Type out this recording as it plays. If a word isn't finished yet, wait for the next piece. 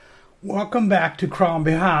Welcome back to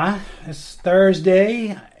Crann. It's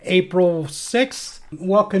Thursday, April 6th.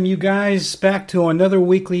 Welcome you guys back to another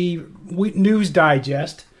weekly news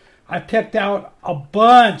digest. I picked out a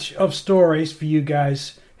bunch of stories for you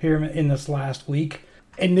guys here in this last week,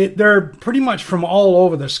 and they're pretty much from all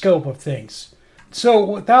over the scope of things. So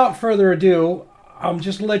without further ado, I'm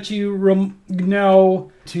just let you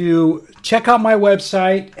know to check out my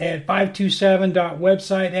website at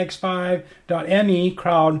 527.websitex5.me,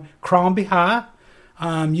 Crann.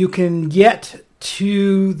 You can get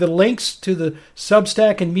to the links to the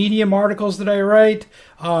Substack and Medium articles that I write,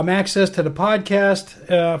 access to the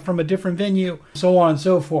podcast from a different venue, so on and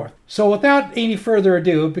so forth. So without any further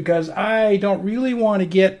ado, because I don't really want to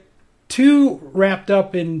get too wrapped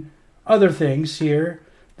up in other things here,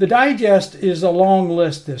 the digest is a long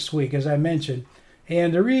list this week, as I mentioned.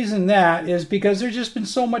 And the reason that is because there's just been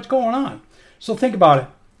so much going on. So think about it.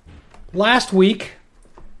 Last week,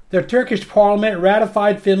 the Turkish parliament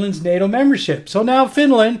ratified Finland's NATO membership. So now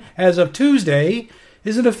Finland, as of Tuesday,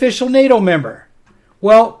 is an official NATO member.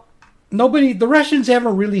 Well, the Russians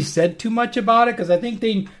haven't really said too much about it because I think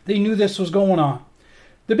they knew this was going on.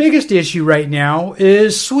 The biggest issue right now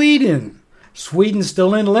is Sweden. Sweden's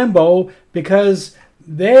still in limbo because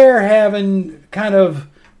they're having kind of,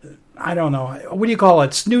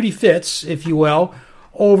 snooty fits, if you will,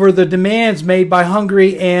 over the demands made by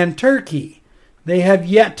Hungary and Turkey. They have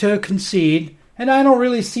yet to concede, and I don't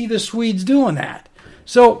really see the Swedes doing that.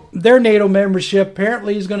 So their NATO membership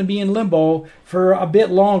apparently is going to be in limbo for a bit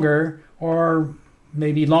longer, or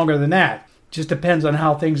maybe longer than that. Just depends on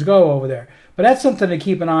how things go over there. But that's something to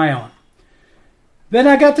keep an eye on. Then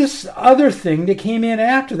I got this other thing that came in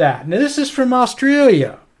after that. Now this is from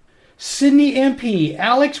Australia. Sydney MP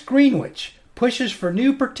Alex Greenwich pushes for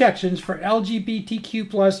new protections for LGBTQ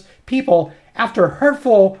plus people after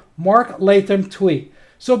hurtful Mark Latham tweet.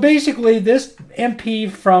 So basically this MP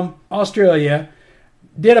from Australia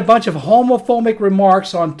did a bunch of homophobic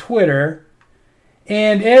remarks on Twitter,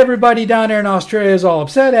 and everybody down there in Australia is all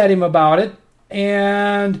upset at him about it.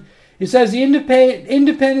 And it says the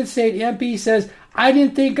independent state MP says, "I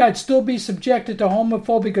didn't think I'd still be subjected to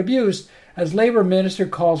homophobic abuse," as Labour Minister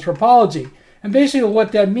calls for apology. And basically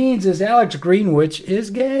what that means is Alex Greenwich is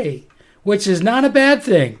gay, which is not a bad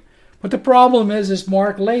thing. But the problem is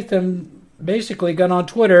Mark Latham basically got on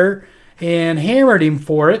Twitter and hammered him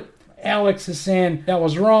for it. Alex is saying that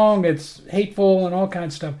was wrong, it's hateful, and all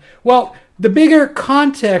kinds of stuff. Well, the bigger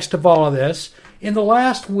context of all of this, in the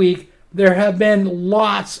last week, there have been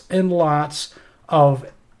lots and lots of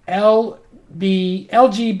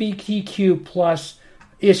LGBTQ plus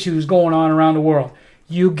issues going on around the world.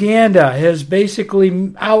 Uganda has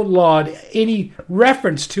basically outlawed any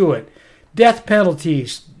reference to it. Death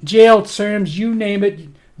penalties, jail terms, you name it,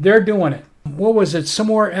 they're doing it. What was it?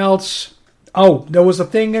 Somewhere else. Oh, there was a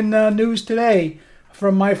thing in the news today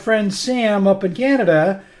from my friend Sam up in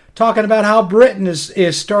Canada talking about how Britain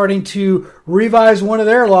is starting to revise one of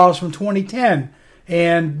their laws from 2010.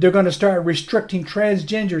 And they're going to start restricting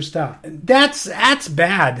transgender stuff. That's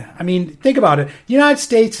bad. I mean, think about it. The United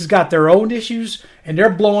States has got their own issues, and they're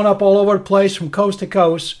blowing up all over the place from coast to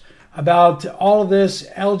coast about all of this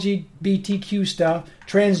LGBTQ stuff,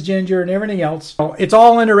 transgender and everything else. It's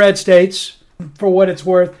all in the red states, for what it's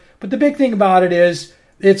worth. But the big thing about it is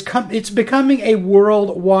it's becoming a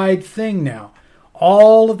worldwide thing now.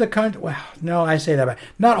 All of the countries, well, no, I say that bad.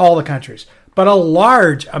 Not all the countries, but a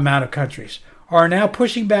large amount of countries are now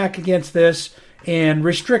pushing back against this and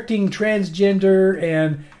restricting transgender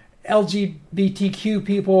and LGBTQ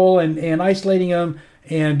people and isolating them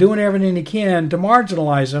and doing everything they can to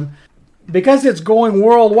marginalize them. Because it's going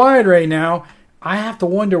worldwide right now, I have to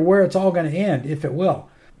wonder where it's all going to end, if it will.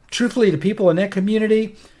 Truthfully, the people in that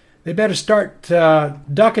community, they better start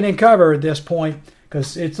ducking and cover at this point,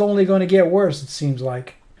 because it's only going to get worse, it seems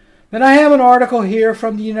like. Then I have an article here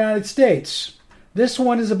from the United States. This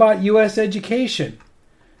one is about U.S. education.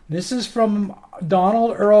 This is from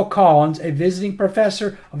Donald Earl Collins, a visiting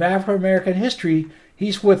professor of African American history.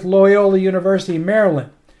 He's with Loyola University in Maryland.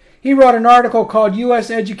 He wrote an article called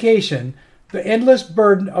U.S. Education, The Endless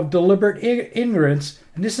Burden of Deliberate Ignorance,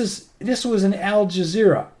 and this was in Al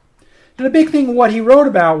Jazeera. And the big thing what he wrote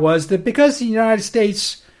about was that because the United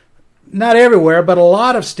States, not everywhere, but a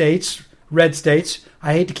lot of states, red states,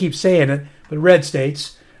 I hate to keep saying it, but red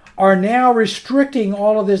states, are now restricting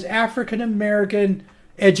all of this African American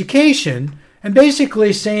education and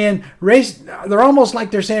basically saying race. They're almost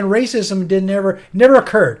like they're saying racism never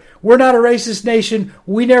occurred. We're not a racist nation.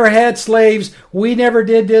 We never had slaves. We never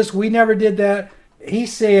did this. We never did that.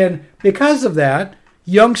 He's saying because of that,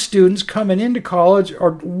 young students coming into college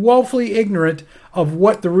are woefully ignorant of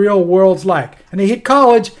what the real world's like. And they hit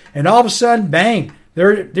college, and all of a sudden, bang,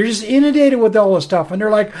 they're just inundated with all this stuff. And they're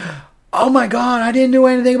like, oh my God, I didn't know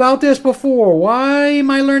anything about this before. Why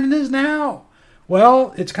am I learning this now?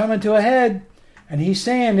 Well, it's coming to a head. And he's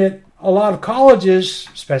saying that a lot of colleges,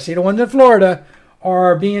 especially the ones in Florida,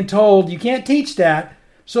 are being told you can't teach that.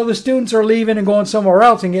 So the students are leaving and going somewhere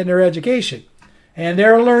else and getting their education. And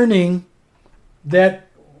they're learning that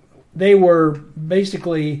they were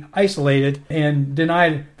basically isolated and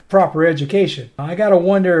denied proper education. I got to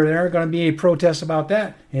wonder if there are going to be any protests about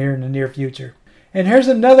that here in the near future. And here's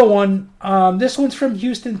another one. This one's from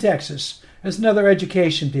Houston, Texas. It's another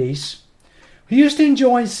education piece. Houston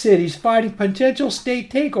joins cities fighting potential state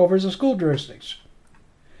takeovers of school districts.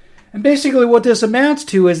 And basically what this amounts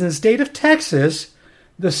to is in the state of Texas,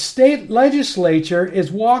 the state legislature is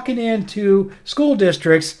walking into school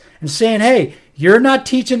districts and saying, hey, you're not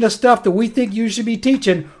teaching the stuff that we think you should be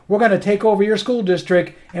teaching. We're going to take over your school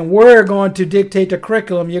district, and we're going to dictate the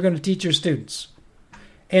curriculum you're going to teach your students.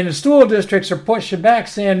 And the school districts are pushing back,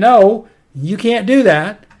 saying, no, you can't do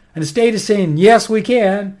that. And the state is saying, yes, we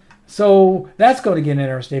can. So that's going to get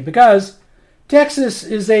interesting because Texas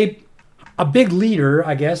is a big leader,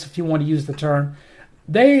 I guess, if you want to use the term.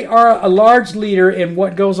 They are a large leader in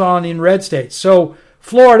what goes on in red states. So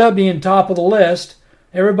Florida being top of the list,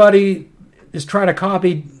 everybody is trying to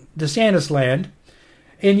copy DeSantis land.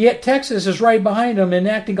 And yet Texas is right behind them,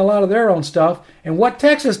 enacting a lot of their own stuff. And what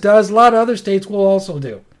Texas does, a lot of other states will also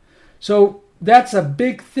do. So that's a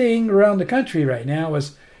big thing around the country right now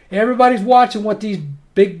is everybody's watching what these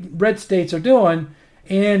big red states are doing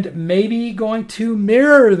and maybe going to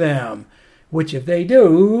mirror them, which if they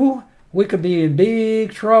do, we could be in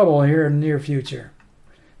big trouble here in the near future.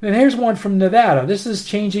 Then here's one from Nevada. This is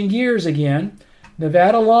changing gears again.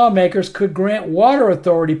 Nevada lawmakers could grant water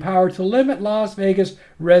authority power to limit Las Vegas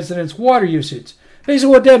residents' water usage.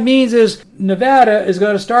 Basically what that means is Nevada is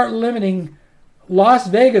going to start limiting Las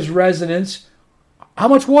Vegas residents how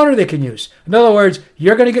much water they can use. In other words,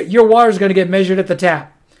 your water is going to get measured at the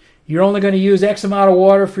tap. You're only going to use X amount of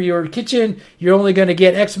water for your kitchen. You're only going to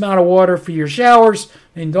get X amount of water for your showers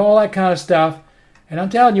and all that kind of stuff. And I'm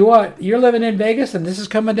telling you what, you're living in Vegas and this is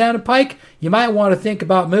coming down the pike, you might want to think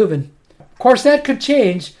about moving. Of course, that could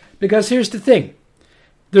change because here's the thing.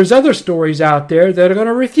 There's other stories out there that are going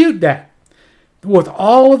to refute that. With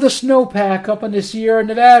all of the snowpack up in the Sierra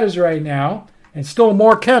Nevadas right now, and still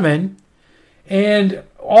more coming, and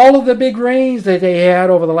all of the big rains that they had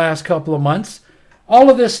over the last couple of months, all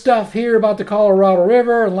of this stuff here about the Colorado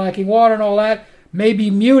River and lacking water and all that may be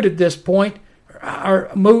mute at this point, or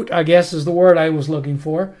moot, I guess is the word I was looking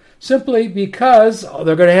for, simply because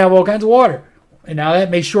they're going to have all kinds of water. And now that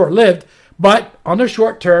may be short-lived, but on the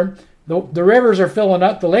short term, the rivers are filling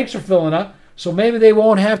up, the lakes are filling up, so maybe they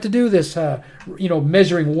won't have to do this,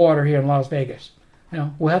 measuring water here in Las Vegas.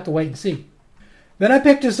 We'll have to wait and see. Then I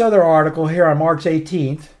picked this other article here on March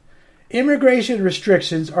 18th. Immigration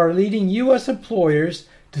restrictions are leading U.S. employers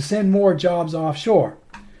to send more jobs offshore.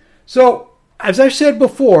 So, as I've said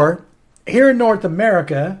before, here in North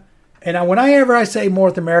America, and whenever I say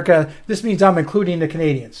North America, this means I'm including the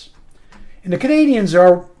Canadians. And the Canadians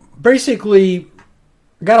are basically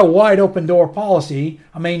got a wide open door policy.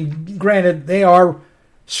 I mean, granted, they are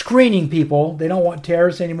screening people. They don't want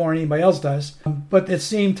terrorists anymore than anybody else does. But at the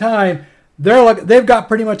same time, they've got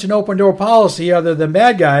pretty much an open door policy other than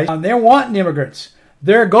bad guys. They're wanting immigrants.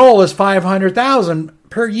 Their goal is 500,000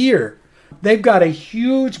 per year. They've got a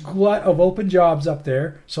huge glut of open jobs up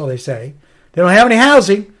there, so they say. They don't have any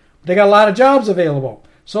housing, but they got a lot of jobs available.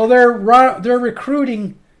 So they're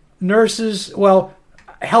recruiting nurses, well,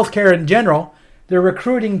 healthcare in general. They're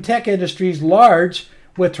recruiting tech industries large,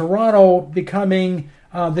 with Toronto becoming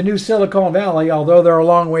the new Silicon Valley, although they're a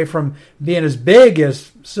long way from being as big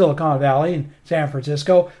as Silicon Valley and San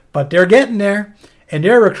Francisco, but they're getting there, and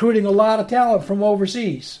they're recruiting a lot of talent from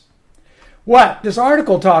overseas. What this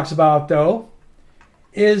article talks about, though,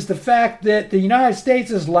 is the fact that the United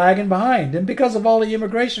States is lagging behind, and because of all the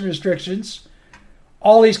immigration restrictions,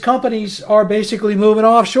 all these companies are basically moving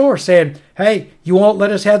offshore, saying, hey, you won't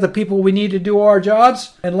let us have the people we need to do our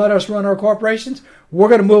jobs and let us run our corporations? We're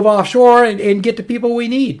going to move offshore and get the people we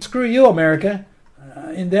need. Screw you, America.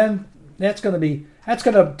 And then that's going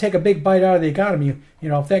to take a big bite out of the economy,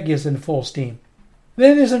 if that gets into full steam.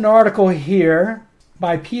 Then there's an article here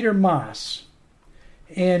by Peter Maas,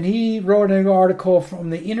 and he wrote an article from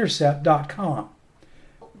theintercept.com.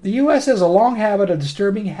 The U.S. has a long and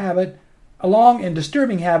disturbing habit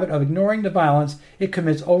of ignoring the violence it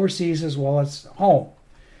commits overseas as well as home.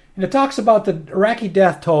 And it talks about the Iraqi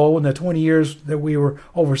death toll in the 20 years that we were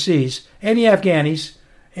overseas, and the Afghanis,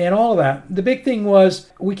 and all of that. The big thing was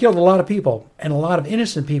we killed a lot of people and a lot of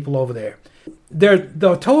innocent people over there.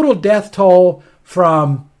 The total death toll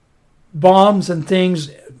from bombs and things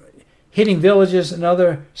hitting villages and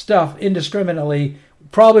other stuff indiscriminately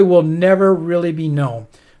probably will never really be known.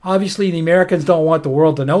 Obviously, the Americans don't want the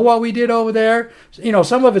world to know what we did over there.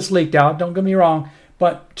 Some of it's leaked out, don't get me wrong.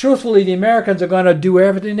 But truthfully, the Americans are going to do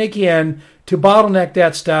everything they can to bottleneck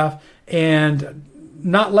that stuff and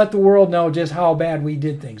not let the world know just how bad we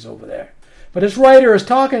did things over there. But this writer is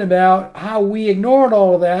talking about how we ignored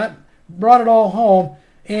all of that, brought it all home,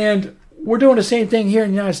 and we're doing the same thing here in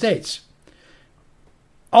the United States.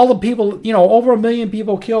 All the people, over 1 million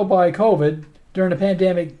people killed by COVID during the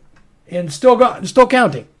pandemic, and still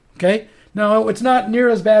counting. Okay, now it's not near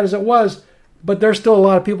as bad as it was, but there's still a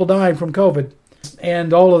lot of people dying from COVID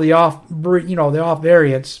and all of the off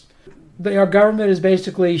variants. Our government is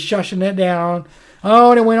basically shushing it down. Oh,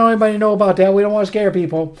 we don't want anybody to know about that. We don't want to scare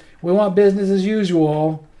people. We want business as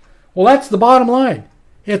usual. Well, that's the bottom line.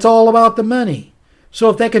 It's all about the money.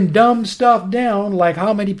 So if they can dumb stuff down, like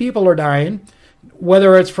how many people are dying,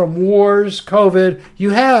 whether it's from wars, COVID,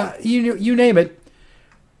 you name it,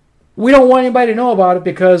 we don't want anybody to know about it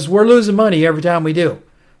because we're losing money every time we do.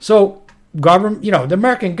 So government, the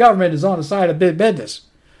American government is on the side of big business.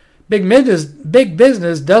 Big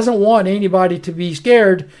business doesn't want anybody to be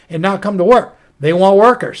scared and not come to work. They want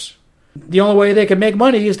workers. The only way they can make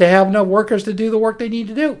money is to have enough workers to do the work they need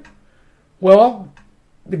to do. Well,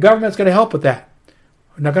 the government's going to help with that.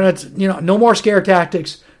 We're not going to, no more scare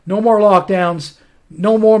tactics, no more lockdowns,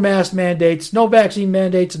 no more mask mandates, no vaccine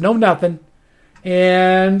mandates, no nothing.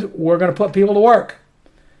 And we're going to put people to work.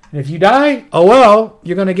 And if you die, oh well,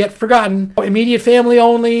 you're going to get forgotten. Immediate family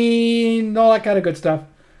only, and all that kind of good stuff.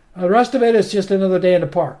 The rest of it is just another day in the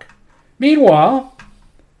park. Meanwhile,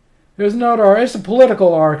 there's it's a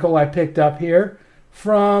political article I picked up here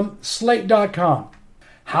from Slate.com.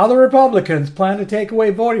 How the Republicans plan to take away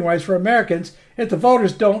voting rights for Americans if the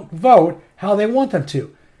voters don't vote how they want them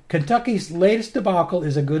to. Kentucky's latest debacle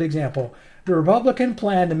is a good example. The Republican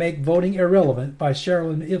plan to make voting irrelevant by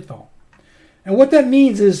Sherilyn Ifill. And what that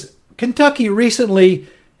means is Kentucky recently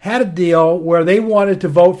had a deal where they wanted to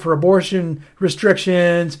vote for abortion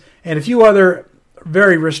restrictions and a few other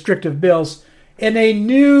very restrictive bills, and they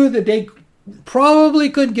knew that they probably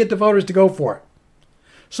couldn't get the voters to go for it.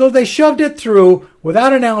 So they shoved it through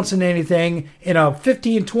without announcing anything in a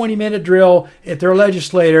 15, 20-minute drill at their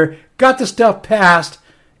legislator, got the stuff passed,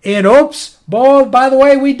 and oops, by the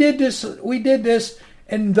way, we did this.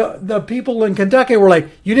 And the people in Kentucky were like,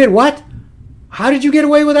 you did what? How did you get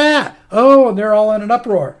away with that? Oh, and they're all in an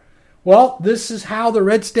uproar. Well, this is how the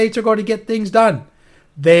red states are going to get things done.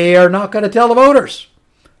 They are not going to tell the voters.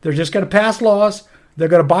 They're just going to pass laws. They're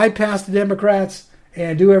going to bypass the Democrats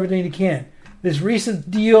and do everything they can. This recent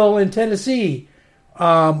deal in Tennessee,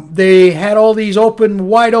 they had all these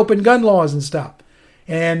wide open gun laws and stuff.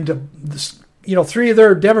 And, 3 of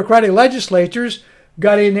their Democratic legislatures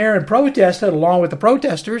got in there and protested along with the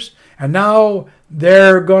protesters. And now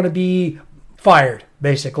they're going to be fired,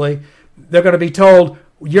 basically. They're going to be told,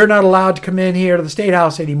 you're not allowed to come in here to the State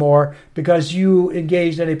House anymore because you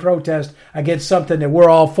engaged in a protest against something that we're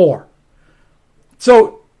all for.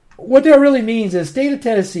 So what that really means is the state of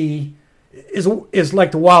Tennessee is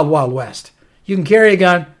like the Wild Wild West. You can carry a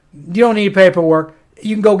gun. You don't need paperwork.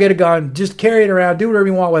 You can go get a gun. Just carry it around. Do whatever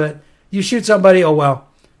you want with it. You shoot somebody, oh well.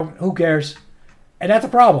 Who cares? And that's a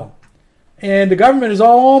problem. And the government is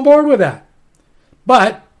all on board with that.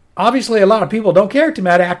 But obviously a lot of people don't care too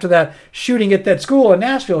much after that shooting at that school in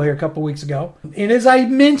Nashville here a couple of weeks ago. And as I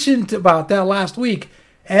mentioned about that last week,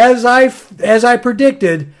 as I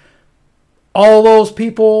predicted, all those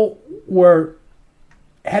people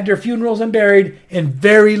had their funerals and buried, and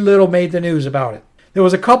very little made the news about it. There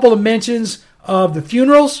was a couple of mentions of the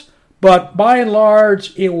funerals, but by and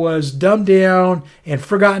large, it was dumbed down and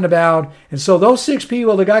forgotten about. And so those 6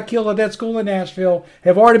 people that got killed at that school in Nashville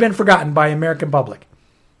have already been forgotten by the American public.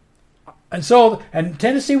 And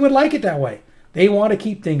Tennessee would like it that way. They want to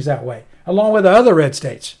keep things that way, along with the other red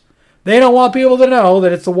states. They don't want people to know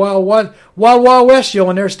that it's the Wild West show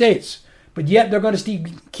in their states. But yet they're going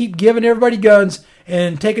to keep giving everybody guns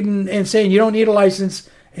and taking and saying you don't need a license,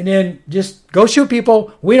 and then just go shoot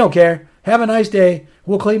people. We don't care. Have a nice day.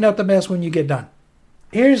 We'll clean up the mess when you get done.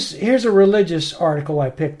 Here's a religious article I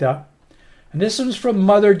picked up, and this one's from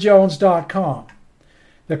MotherJones.com.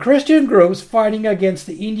 The Christian groups fighting against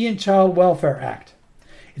the Indian Child Welfare Act.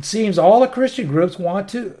 It seems all the Christian groups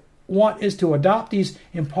want is to adopt these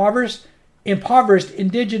impoverished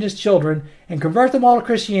indigenous children and convert them all to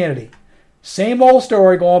Christianity. Same old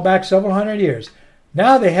story going back several hundred years.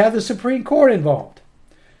 Now they have the Supreme Court involved.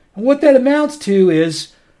 And what that amounts to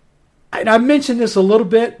is, and I've mentioned this a little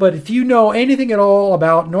bit, but if you know anything at all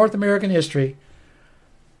about North American history,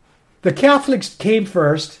 the Catholics came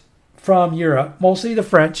first from Europe, mostly the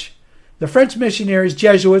French. The French missionaries,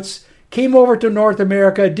 Jesuits, came over to North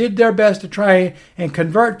America, did their best to try and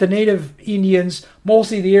convert the native Indians,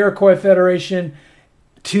 mostly the Iroquois Federation,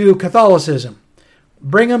 to Catholicism.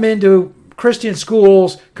 Bring them into Christian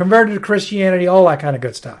schools, convert them to Christianity, all that kind of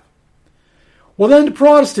good stuff. Well, then the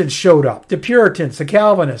Protestants showed up, the Puritans, the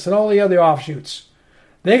Calvinists, and all the other offshoots.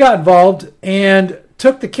 They got involved and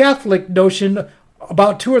took the Catholic notion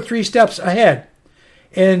about 2 or 3 steps ahead.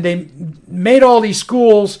 And they made all these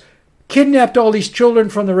schools, kidnapped all these children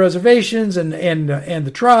from the reservations and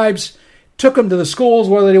the tribes, took them to the schools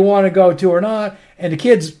whether they wanted to go to or not, and the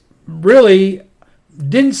kids really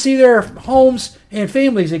didn't see their homes and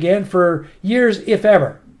families again for years, if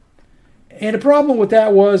ever. And the problem with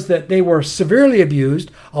that was that they were severely abused,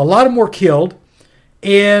 a lot of them were killed,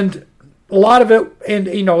 and a lot of it, and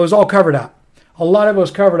it was all covered up. A lot of it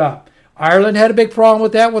was covered up. Ireland had a big problem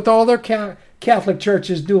with that, with all their Catholic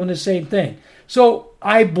churches doing the same thing. So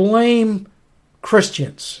I blame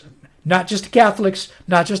Christians, not just the Catholics,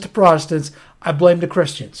 not just the Protestants. I blame the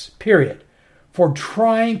Christians, period, for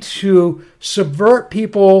trying to subvert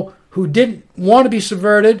people who didn't want to be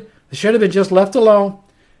subverted. They should have been just left alone,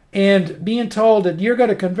 and being told that you're going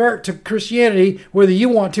to convert to Christianity whether you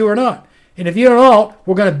want to or not. And if you don't,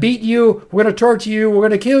 we're going to beat you, we're going to torture you, we're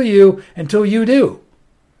going to kill you until you do.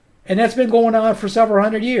 And that's been going on for several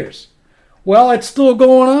hundred years. Well, it's still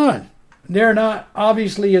going on. They're not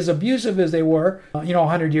obviously as abusive as they were,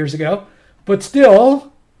 100 years ago, but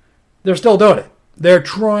still, they're still doing it. They're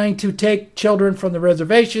trying to take children from the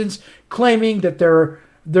reservations, claiming that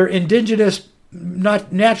their indigenous,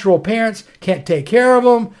 not natural parents can't take care of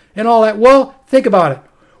them and all that. Well, think about it.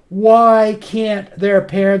 Why can't their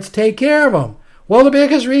parents take care of them? Well, the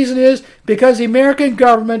biggest reason is because the American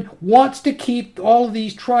government wants to keep all of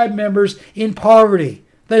these tribe members in poverty.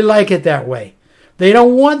 They like it that way. They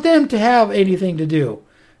don't want them to have anything to do.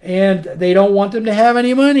 And they don't want them to have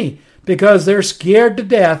any money because they're scared to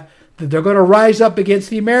death that they're going to rise up against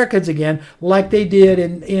the Americans again like they did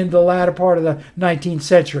in the latter part of the 19th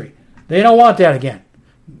century. They don't want that again.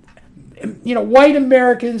 White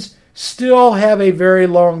Americans still have a very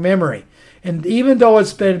long memory. And even though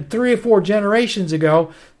it's been 3 or 4 generations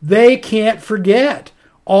ago, they can't forget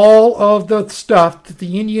all of the stuff that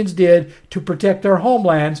the Indians did to protect their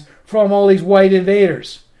homelands from all these white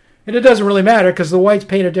invaders. And it doesn't really matter because the whites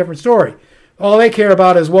paint a different story. All they care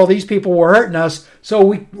about is, well, these people were hurting us, so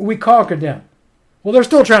we conquered them. Well, they're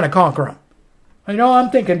still trying to conquer them. I'm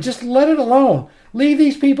thinking, just let it alone. Leave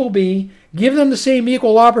these people be. Give them the same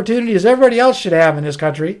equal opportunity as everybody else should have in this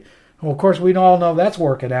country. Well, of course, we all know that's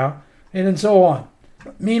working out. And then so on.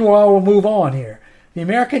 Meanwhile, we'll move on here. The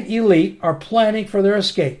American elite are planning for their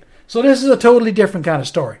escape. So this is a totally different kind of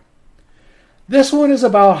story. This one is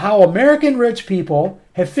about how American rich people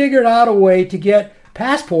have figured out a way to get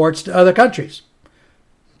passports to other countries.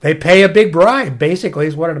 They pay a big bribe, basically,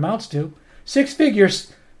 is what it amounts to.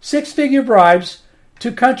 Six-figure bribes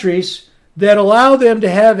to countries that allow them to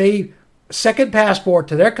have a second passport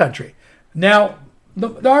to their country. Now,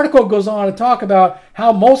 the article goes on to talk about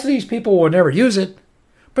how most of these people will never use it,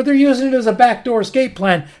 but they're using it as a backdoor escape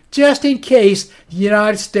plan just in case the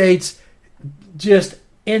United States just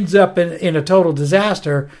ends up in a total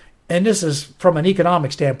disaster. And this is from an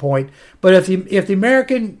economic standpoint. But if the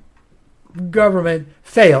American government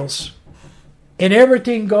fails and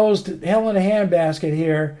everything goes to hell in a handbasket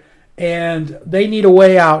here and they need a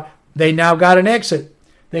way out, they now got an exit.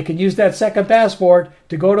 They can use that second passport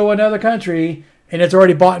to go to another country, and it's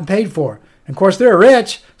already bought and paid for. And of course, they're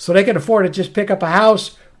rich, so they can afford to just pick up a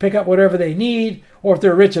house, pick up whatever they need, or if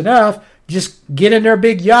they're rich enough, just get in their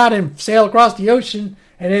big yacht and sail across the ocean,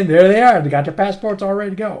 and then there they are. They got their passports all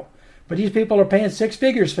ready to go. But these people are paying 6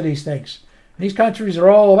 figures for these things. And these countries are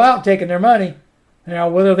all about taking their money. Now,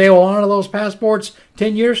 whether they will honor those passports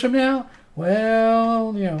 10 years from now,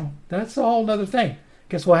 well, that's a whole other thing.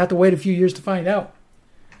 Guess we'll have to wait a few years to find out.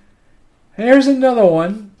 And here's another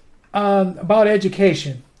one about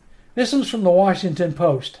education. This one's from the Washington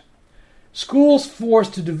Post. Schools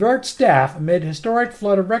forced to divert staff amid historic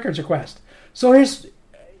flood of records requests. So this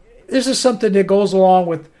is something that goes along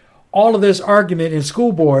with all of this argument in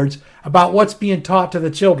school boards about what's being taught to the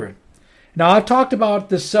children. Now, I've talked about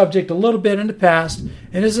this subject a little bit in the past,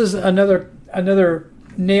 and this is another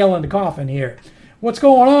nail in the coffin here. What's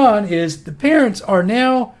going on is the parents are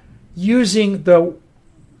now using the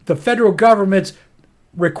federal government's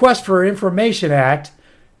Request for Information Act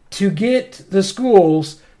to get the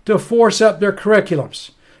schools to force up their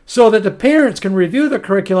curriculums. so that the parents can review the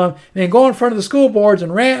curriculum and then go in front of the school boards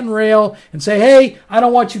and rant and rail and say, hey, I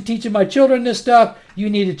don't want you teaching my children this stuff. You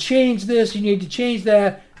need to change this. You need to change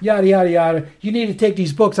that. Yada, yada, yada. You need to take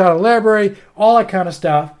these books out of the library. All that kind of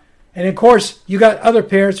stuff. And, of course, you got other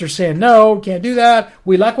parents that are saying, no, can't do that.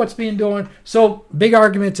 We like what's being done. So big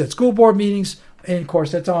arguments at school board meetings. And, of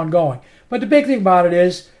course, that's ongoing. But the big thing about it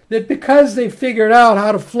is that because they figured out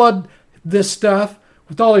how to flood this stuff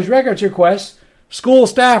with all these records requests, school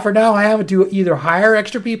staff are now having to either hire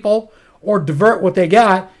extra people or divert what they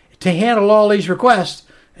got to handle all these requests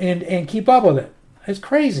and keep up with it. It's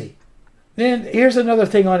crazy. Then here's another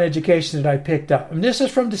thing on education that I picked up. And this is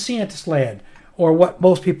from DeSantis land, or what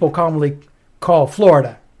most people commonly call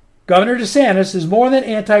Florida. Governor DeSantis is more than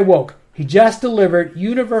anti-woke. He just delivered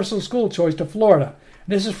universal school choice to Florida.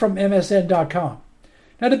 This is from MSN.com.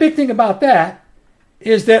 Now, the big thing about that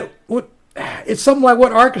is that it's something like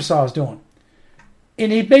what Arkansas is doing.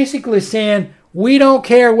 And he basically is saying, we don't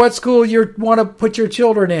care what school you want to put your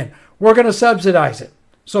children in. We're going to subsidize it.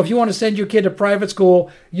 So if you want to send your kid to private school,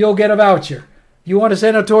 you'll get a voucher. You want to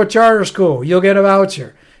send them to a charter school, you'll get a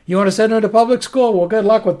voucher. You want to send them to public school, well, good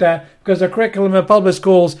luck with that, because the curriculum in public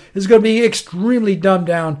schools is going to be extremely dumbed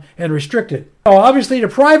down and restricted. So obviously, the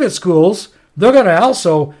private schools, they're going to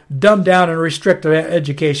also dumb down and restrict their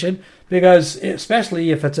education, because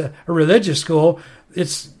especially if it's a religious school,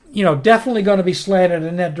 it's definitely going to be slanted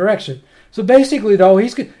in that direction. So basically, though,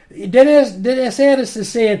 DeSantis is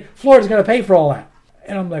saying Florida's going to pay for all that.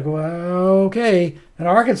 And I'm like, well, okay. And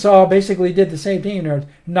Arkansas basically did the same thing there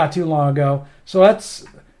not too long ago. So that's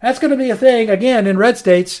going to be a thing, again, in red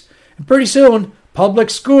states. And pretty soon, public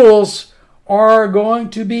schools are going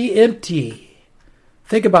to be empty.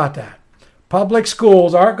 Think about that. Public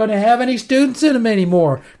schools aren't going to have any students in them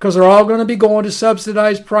anymore because they're all going to be going to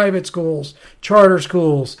subsidized private schools, charter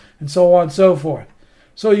schools, and so on and so forth.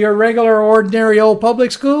 So your regular, ordinary old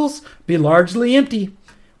public schools be largely empty.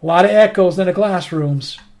 A lot of echoes in the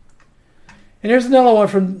classrooms. And here's another one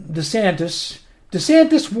from DeSantis.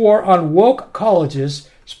 DeSantis' war on woke colleges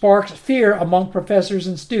sparks fear among professors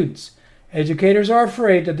and students. Educators are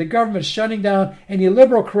afraid that the government is shutting down any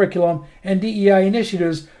liberal curriculum and DEI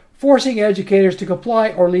initiatives, forcing educators to comply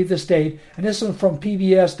or leave the state. And this is from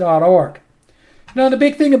pbs.org. Now, the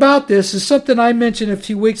big thing about this is something I mentioned a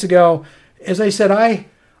few weeks ago. As I said,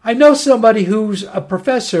 I know somebody who's a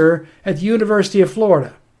professor at the University of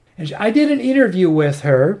Florida. And I did an interview with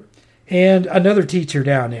her and another teacher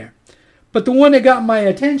down there. But the one that got my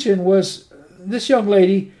attention was this young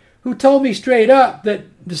lady who told me straight up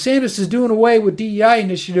that DeSantis is doing away with DEI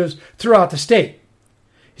initiatives throughout the state.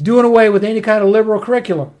 He's doing away with any kind of liberal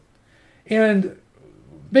curriculum. And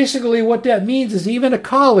basically what that means is even at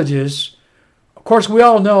colleges, of course we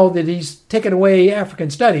all know that he's taken away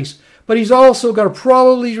African studies, but he's also going to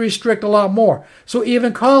probably restrict a lot more. So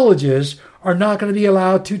even colleges are not going to be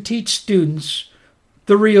allowed to teach students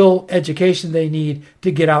the real education they need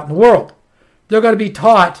to get out in the world. They're going to be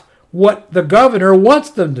taught what the governor wants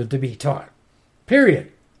them to be taught.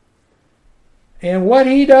 Period. And what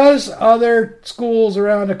he does, other schools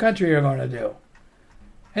around the country are going to do.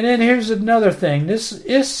 And then here's another thing. This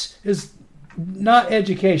is not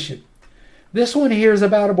education. This one here is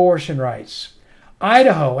about abortion rights.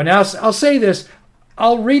 Idaho, and I'll say this,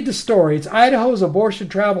 I'll read the story. It's Idaho's abortion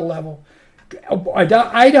travel level.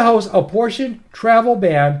 Idaho's abortion travel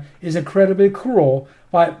ban is incredibly cruel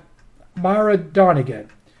by Mara Donegan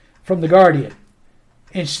from The Guardian.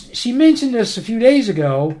 And she mentioned this a few days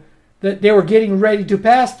ago, that they were getting ready to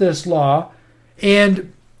pass this law.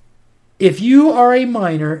 And if you are a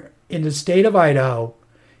minor in the state of Idaho,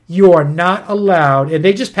 you are not allowed, and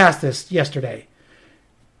they just passed this yesterday,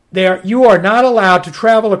 you are not allowed to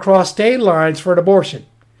travel across state lines for an abortion.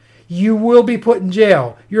 You will be put in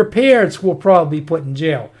jail. Your parents will probably be put in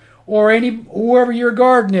jail. Or whoever your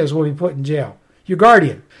guardian is will be put in jail. Your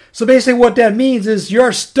guardian. So basically what that means is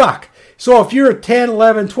you're stuck. So if you're a 10,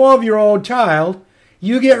 11, 12-year-old child,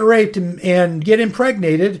 you get raped and get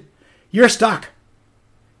impregnated, you're stuck.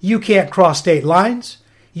 You can't cross state lines.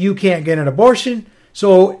 You can't get an abortion.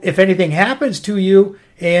 So if anything happens to you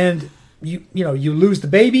and you lose the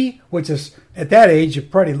baby, which is at that age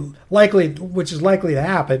pretty likely, which is likely to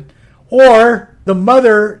happen, or the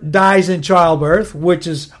mother dies in childbirth, which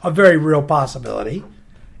is a very real possibility.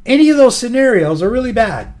 Any of those scenarios are really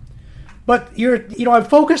bad. But I'm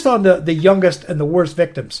focused on the youngest and the worst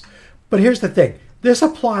victims. But here's the thing. This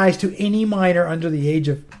applies to any minor under the age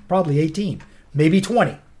of probably 18, maybe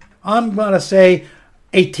 20. I'm going to say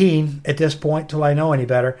 18 at this point till I know any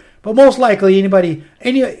better. But most likely here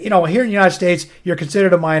in the United States, you're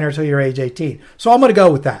considered a minor until you're age 18. So I'm going to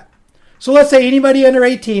go with that. So let's say anybody under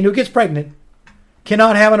 18 who gets pregnant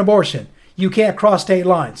cannot have an abortion. You can't cross state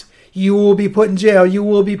lines. You will be put in jail. You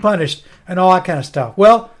will be punished and all that kind of stuff.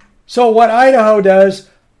 Well, so what Idaho does,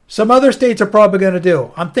 some other states are probably going to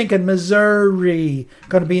do. I'm thinking Missouri,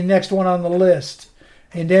 going to be the next one on the list.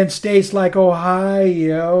 And then states like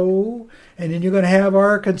Ohio, and then you're going to have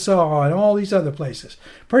Arkansas and all these other places.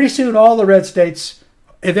 Pretty soon all the red states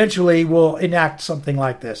eventually will enact something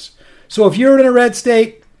like this. So if you're in a red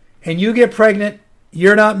state and you get pregnant,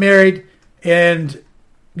 you're not married, and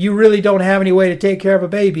you really don't have any way to take care of a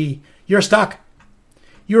baby, you're stuck.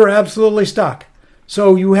 You're absolutely stuck.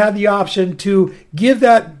 So you have the option to give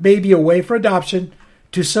that baby away for adoption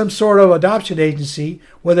to some sort of adoption agency,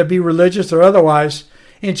 whether it be religious or otherwise.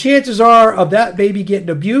 And chances are of that baby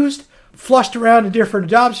getting abused, flushed around to different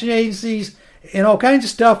adoption agencies, and all kinds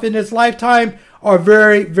of stuff in its lifetime are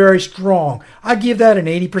very, very strong. I give that an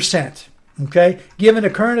 80%. Okay? Given the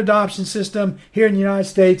current adoption system here in the United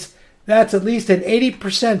States, that's at least an 80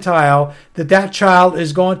 percentile that child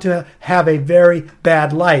is going to have a very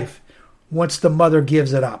bad life once the mother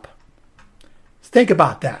gives it up. Think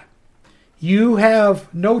about that. You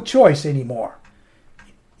have no choice anymore.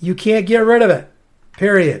 You can't get rid of it.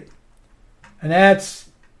 Period. And that's,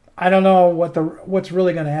 I don't know what's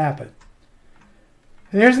really going to happen.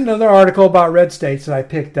 And here's another article about red states that I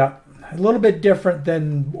picked up. A little bit different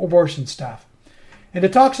than abortion stuff. And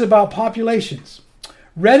it talks about populations.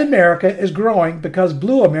 Red America is growing because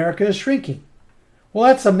blue America is shrinking. Well,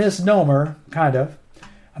 that's a misnomer, kind of.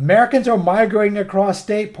 Americans are migrating across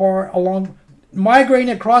states along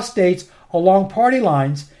party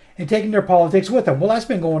lines and taking their politics with them. Well, that's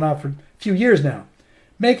been going on for a few years now.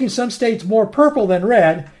 Making some states more purple than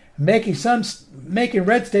red, making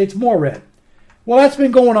red states more red. Well, that's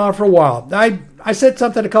been going on for a while. I said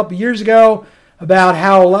something a couple years ago about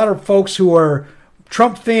how a lot of folks who are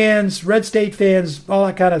Trump fans, red state fans, all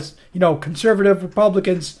that kind of, conservative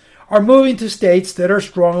Republicans are moving to states that are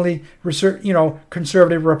strongly,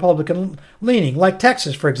 conservative Republican leaning, like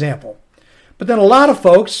Texas, for example. But then a lot of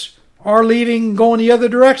folks are leaving, going the other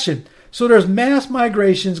direction. So there's mass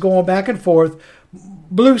migrations going back and forth.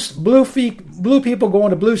 Blue people going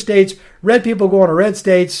to blue states, red people going to red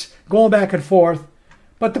states, going back and forth.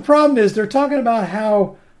 But the problem is they're talking about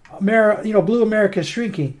how blue America is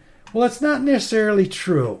shrinking. Well, that's not necessarily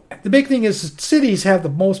true. The big thing is cities have the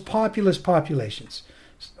most populous populations.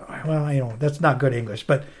 Well, that's not good English,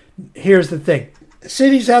 but here's the thing.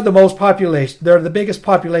 Cities have the most population. They're the biggest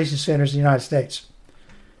population centers in the United States.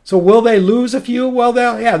 So will they lose a few? Well,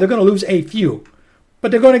 they're going to lose a few.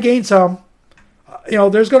 But they're going to gain some.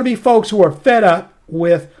 There's going to be folks who are fed up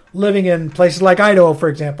with living in places like Idaho, for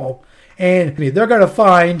example, and they're going to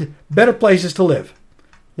find better places to live,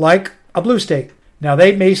 like a blue state. Now,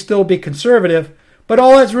 they may still be conservative, but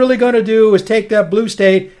all it's really going to do is take that blue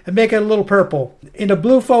state and make it a little purple. And the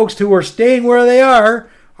blue folks who are staying where they are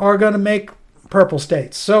going to make purple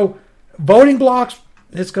states. So voting blocks,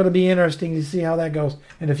 it's going to be interesting to see how that goes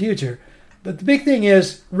in the future. But the big thing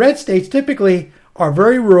is red states typically are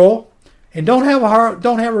very rural and don't have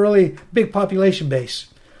a really big population base.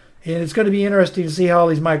 And it's going to be interesting to see how all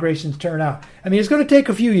these migrations turn out. It's going to take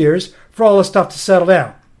a few years for all this stuff to settle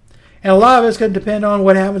down. And a lot of it's going to depend on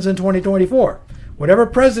what happens in 2024. Whatever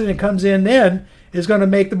president comes in then is going to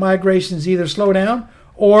make the migrations either slow down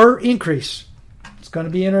or increase. It's going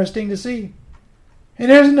to be interesting to see. And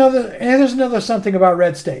there's another something about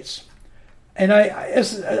red states. And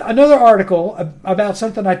it's another article about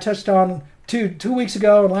something I touched on two weeks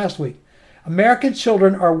ago and last week. American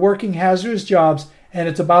children are working hazardous jobs and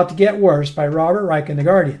it's about to get worse, by Robert Reich in The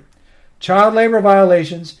Guardian. Child labor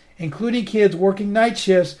violations, including kids working night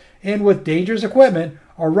shifts and with dangerous equipment,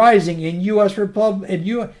 are rising in the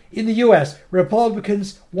U.S.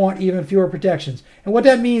 Republicans want even fewer protections. And what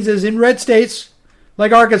that means is in red states,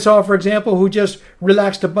 like Arkansas, for example, who just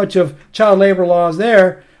relaxed a bunch of child labor laws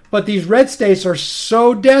there, but these red states are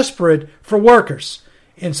so desperate for workers,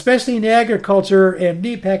 and especially in agriculture and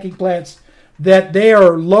meatpacking plants, that they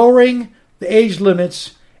are lowering the age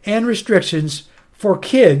limits and restrictions for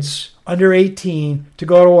kids under 18 to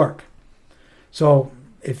go to work. So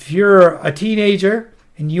if you're a teenager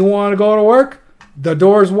and you want to go to work, the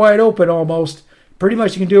door's wide open almost. Pretty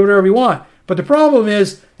much you can do whatever you want. But the problem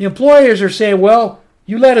is the employers are saying, well,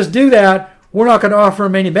 you let us do that, we're not going to offer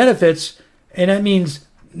them any benefits. And that means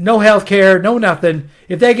no health care, no nothing.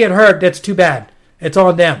 If they get hurt, that's too bad. It's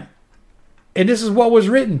on them. And this is what was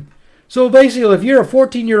written. So basically, if you're a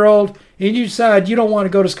 14-year-old and you decide you don't want to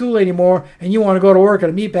go to school anymore and you want to go to work at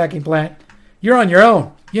a meatpacking plant, you're on your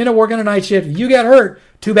own. You end up working a night shift. If you get hurt,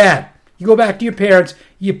 too bad. You go back to your parents.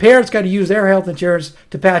 Your parents got to use their health insurance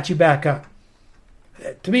to patch you back up.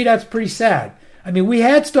 To me, that's pretty sad. I mean, we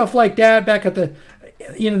had stuff like that back at the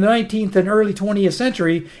 19th and early 20th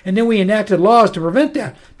century, and then we enacted laws to prevent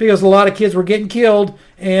that because a lot of kids were getting killed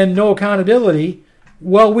and no accountability.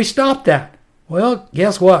 Well, we stopped that. Well,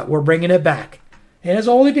 guess what? We're bringing it back. And it's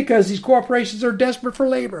only because these corporations are desperate for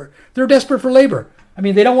labor. They're desperate for labor. I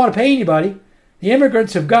mean, they don't want to pay anybody. The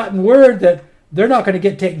immigrants have gotten word that they're not going to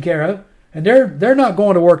get taken care of, and they're not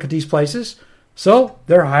going to work at these places. So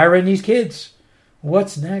they're hiring these kids.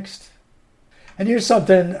 What's next? And here's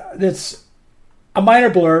something that's a minor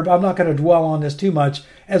blurb. I'm not going to dwell on this too much.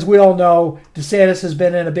 As we all know, DeSantis has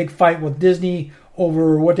been in a big fight with Disney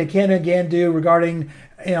over what they can again do regarding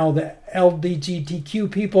the LGBTQ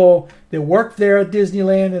people that work there at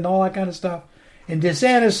Disneyland and all that kind of stuff. And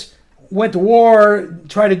DeSantis went to war,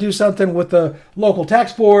 tried to do something with the local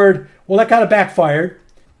tax board. Well, that kind of backfired.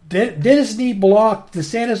 Disney blocked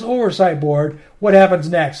DeSantis Oversight Board. What happens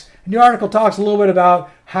next? And the article talks a little bit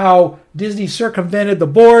about how Disney circumvented the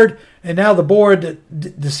board, and now the board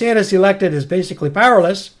that DeSantis elected is basically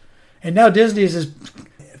powerless. And now Disney is,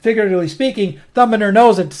 figuratively speaking, thumbing their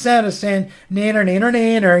nose at DeSantis saying, nanner, nanner,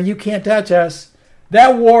 nanner, you can't touch us.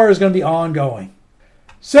 That war is going to be ongoing.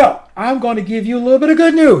 So, I'm going to give you a little bit of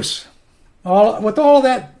good news. With all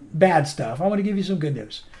that bad stuff, I want to give you some good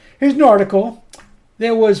news. Here's an article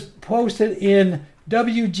that was posted in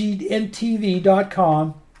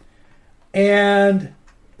WGNTV.com and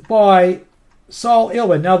by Saul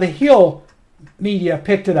Illman. Now, the Hill media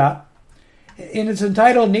picked it up, and it's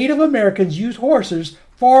entitled Native Americans Used Horses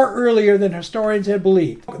Far Earlier Than Historians Had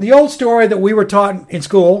Believed. The old story that we were taught in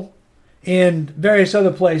school and various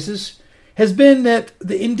other places has been that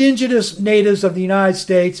the indigenous natives of the United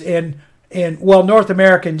States and North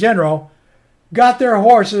America in general got their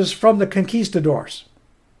horses from the conquistadors.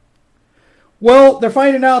 Well, they're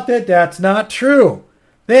finding out that that's not true.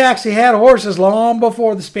 They actually had horses long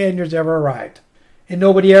before the Spaniards ever arrived. And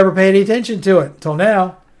nobody ever paid any attention to it until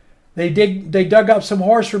now. They dug up some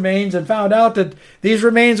horse remains and found out that these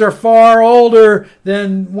remains are far older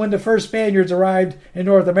than when the first Spaniards arrived in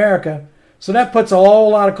North America. So that puts a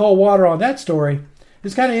whole lot of cold water on that story.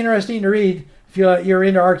 It's kind of interesting to read if you're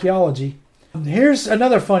into archaeology. Here's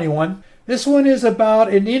another funny one. This one is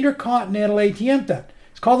about an intercontinental ATM theft.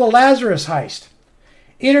 It's called the Lazarus Heist.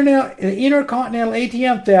 Intercontinental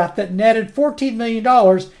ATM theft that netted $14 million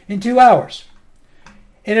in 2 hours.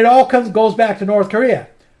 And it all goes back to North Korea.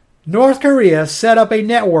 North Korea set up a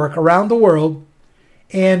network around the world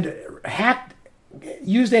and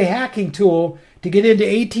used a hacking tool to get into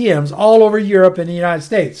ATMs all over Europe and the United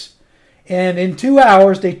States. And in 2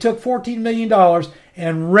 hours, they took $14 million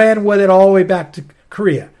and ran with it all the way back to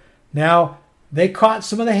Korea. Now, they caught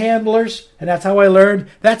some of the handlers, and that's how I learned.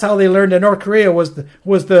 That's how they learned that North Korea was the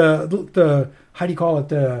how do you call it,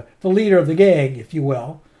 the leader of the gang, if you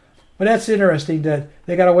will. But that's interesting that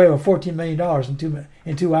they got away with $14 million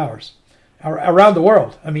in 2 hours around the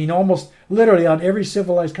world. I mean, almost literally on every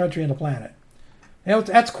civilized country on the planet.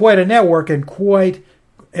 That's quite a network and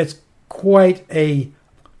it's quite a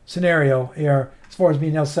scenario here as far as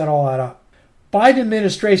being able to set all that up. Biden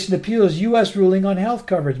administration appeals U.S. ruling on health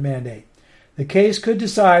coverage mandate. The case could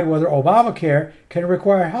decide whether Obamacare can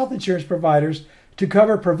require health insurance providers to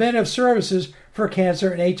cover preventive services for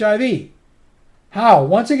cancer and HIV. How?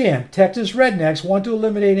 Once again, Texas rednecks want to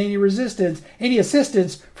eliminate any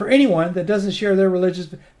assistance for anyone that doesn't share their religious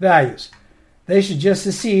values. They should just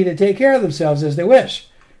secede and take care of themselves as they wish.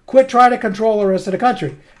 Quit trying to control the rest of the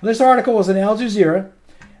country. This article was in Al Jazeera.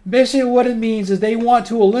 Basically what it means is they want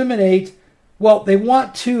to allow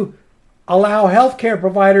healthcare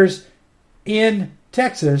providers in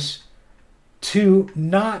Texas to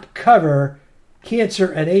not cover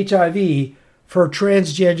cancer and HIV for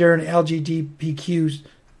transgender and LGBTQ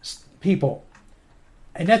people.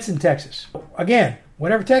 And that's in Texas. Again,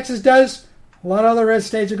 whatever Texas does, a lot of other red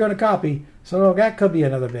states are going to copy. So that could be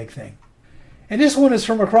another big thing. And this one is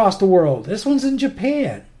from across the world. This one's in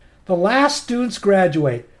Japan. The last students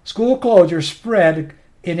graduate. School closure spread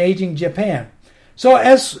in aging Japan. So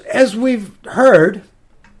as we've heard,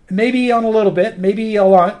 maybe on a little bit, maybe a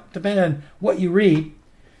lot, depending on what you read,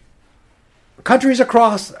 countries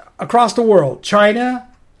across the world, China,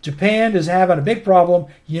 Japan is having a big problem.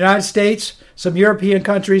 United States, some European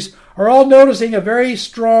countries are all noticing a very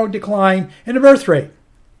strong decline in the birth rate.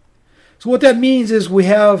 So what that means is we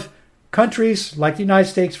have countries like the United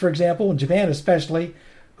States, for example, and Japan especially,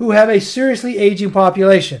 who have a seriously aging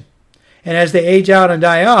population. And as they age out and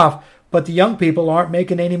die off, but the young people aren't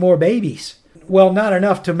making any more babies. Well, not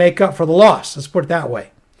enough to make up for the loss. Let's put it that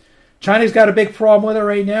way. China's got a big problem with it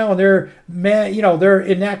right now, and they're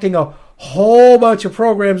enacting a whole bunch of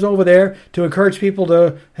programs over there to encourage people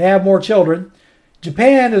to have more children.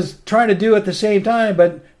 Japan is trying to do it at the same time,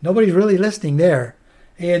 but nobody's really listening there.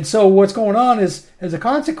 And so what's going on is, as a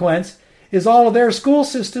consequence, is all of their school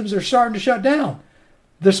systems are starting to shut down.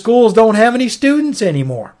 The schools don't have any students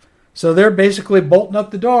anymore. So they're basically bolting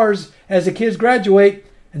up the doors as the kids graduate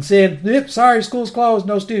and saying, yep, sorry, school's closed,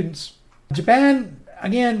 no students. Japan,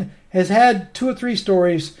 again, has had 2 or 3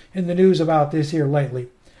 stories in the news about this here lately.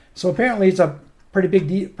 So apparently it's a pretty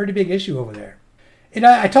big issue over there. And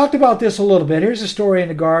I talked about this a little bit. Here's a story in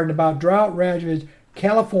the Garden about drought-ravaged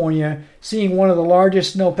California seeing one of the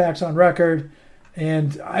largest snowpacks on record.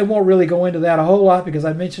 And I won't really go into that a whole lot because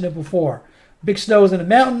I mentioned it before. Big snows in the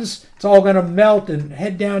mountains. It's all going to melt and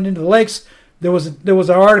head down into the lakes. There was an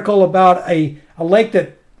article about a lake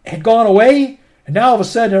that had gone away, and now all of a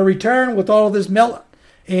sudden it returned with all of this melt,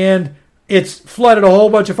 and it's flooded a whole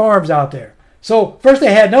bunch of farms out there. So first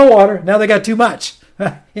they had no water, now they got too much.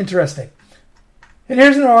 Interesting. And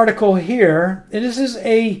here's an article here, and this is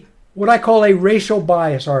what I call a racial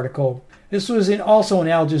bias article. This was also in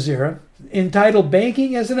Al Jazeera, entitled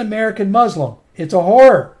 "Banking as an American Muslim. It's a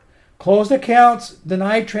Horror. Closed accounts,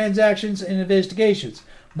 denied transactions, and investigations.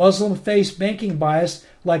 Muslims face banking bias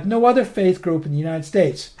like no other faith group in the United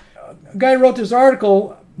States." A guy wrote this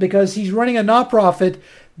article because he's running a nonprofit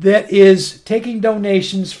that is taking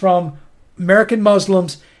donations from American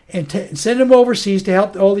Muslims and sending them overseas to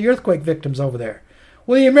help all the earthquake victims over there.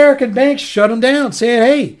 Well, the American banks shut them down, saying,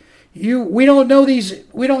 "Hey, we don't know these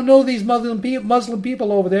Muslim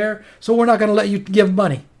people over there, so we're not going to let you give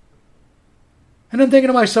money." And I'm thinking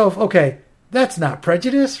to myself, okay, that's not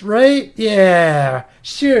prejudice, right? Yeah,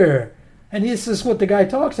 sure. And this is what the guy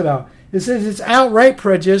talks about. It says it's outright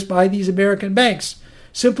prejudice by these American banks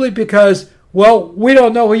simply because, well, we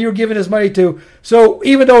don't know who you're giving this money to, so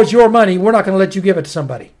even though it's your money, we're not going to let you give it to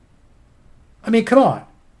somebody. I mean, come on.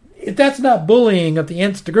 If that's not bullying of the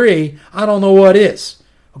nth degree, I don't know what is.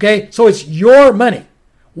 Okay? So it's your money.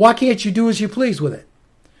 Why can't you do as you please with it?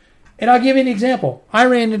 And I'll give you an example. I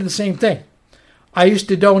ran into the same thing. I used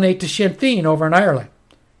to donate to Sinn Féin over in Ireland.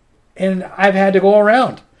 And I've had to go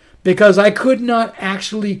around because I could not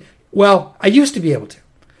actually, well, I used to be able to.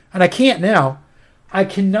 And I can't now. I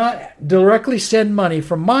cannot directly send money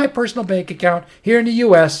from my personal bank account here in the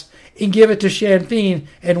U.S. and give it to Sinn Féin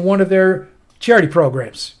and one of their charity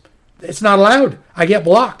programs. It's not allowed. I get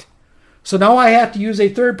blocked. So now I have to use a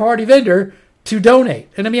third-party vendor to donate.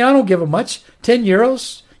 And I mean, I don't give them much. 10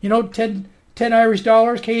 euros, 10 Irish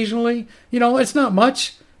dollars occasionally. It's not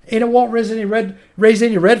much. And it won't raise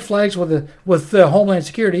any red flags with Homeland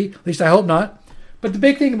Security. At least I hope not. But the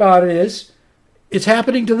big thing about it is it's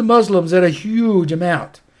happening to the Muslims at a huge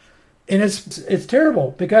amount. And it's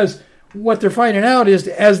terrible because what they're finding out is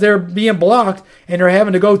as they're being blocked and they're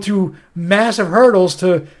having to go through massive hurdles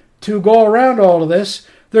to go around all of this,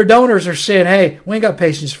 their donors are saying, hey, we ain't got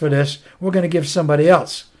patience for this. We're going to give somebody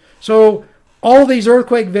else. So all these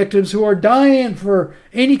earthquake victims who are dying for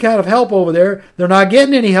any kind of help over there, they're not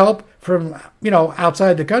getting any help from,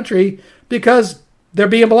 outside the country because they're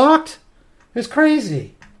being blocked. It's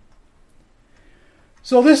crazy.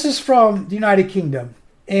 So this is from the United Kingdom.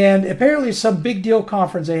 And apparently some big deal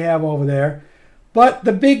conference they have over there. But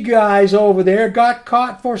the big guys over there got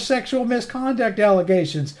caught for sexual misconduct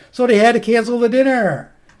allegations. So they had to cancel the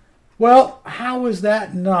dinner. Well, how is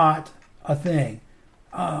that not a thing?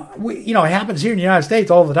 It happens here in the United States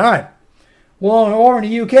all the time. Well, over in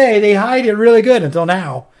the UK, they hide it really good until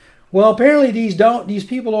now. Well, apparently these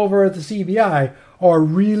people over at the CBI are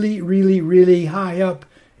really, really, really high up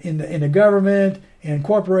in the government and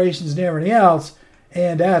corporations and everything else,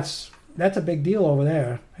 and that's a big deal over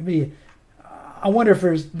there. I mean, I wonder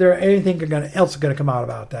if there anything else going to come out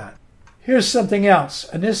about that. Here's something else,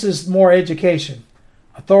 and this is more education.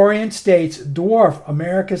 Authorian states dwarf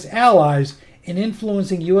America's allies in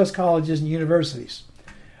influencing U.S. colleges and universities.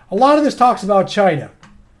 A lot of this talks about China,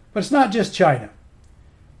 but it's not just China.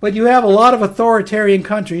 But you have a lot of authoritarian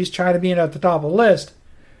countries, China being at the top of the list,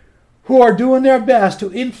 who are doing their best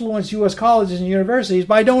to influence U.S. colleges and universities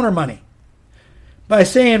by donor money. By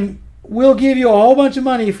saying, we'll give you a whole bunch of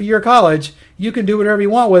money for your college, you can do whatever you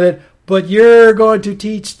want with it, but you're going to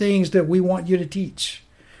teach things that we want you to teach.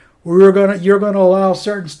 You're going to allow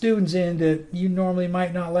certain students in that you normally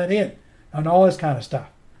might not let in, and all this kind of stuff.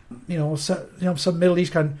 Some Middle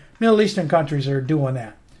Eastern countries are doing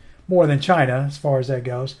that more than China as far as that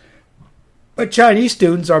goes. But Chinese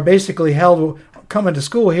students are basically coming to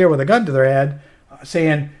school here with a gun to their head,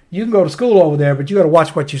 saying, you can go to school over there, but you got to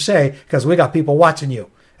watch what you say because we got people watching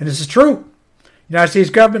you. And this is true. The United States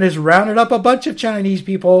government has rounded up a bunch of Chinese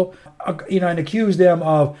people, and accused them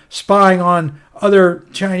of spying on other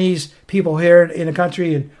Chinese people here in the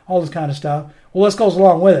country and all this kind of stuff. Well, this goes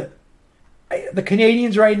along with it. The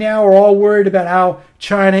Canadians right now are all worried about how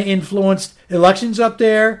China influenced elections up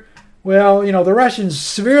there. Well, the Russians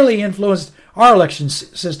severely influenced our election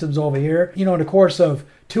systems over here, in the course of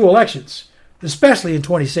 2 elections, especially in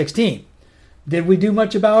 2016. Did we do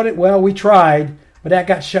much about it? Well, we tried, but that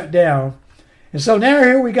got shut down. And so now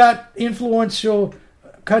here we got influential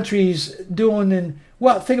countries doing,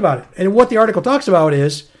 think about it. And what the article talks about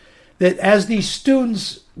is that as these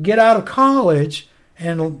students get out of college,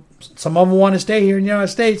 and some of them want to stay here in the United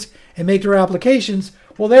States and make their applications,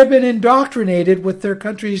 well, they've been indoctrinated with their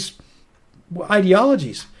country's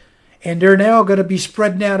ideologies. And they're now going to be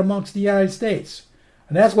spreading out amongst the United States.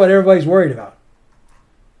 And that's what everybody's worried about.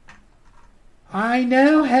 I'm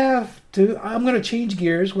going to change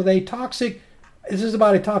gears with this is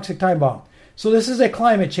about a toxic time bomb. So this is a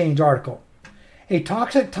climate change article. A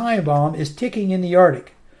toxic time bomb is ticking in the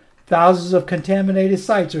Arctic. Thousands of contaminated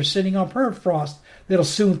sites are sitting on permafrost that'll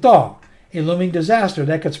soon thaw. A looming disaster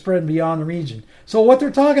that could spread beyond the region. So what they're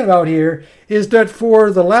talking about here is that for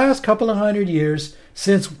the last couple of 100 years,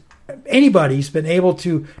 since anybody's been able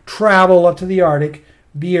to travel up to the Arctic,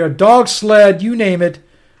 be it a dog sled, you name it,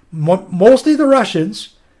 mostly the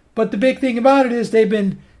Russians, but the big thing about it is they've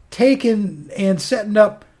been taking and setting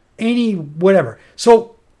up whatever.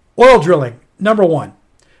 So oil drilling, number one,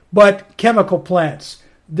 but chemical plants,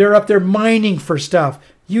 they're up there mining for stuff,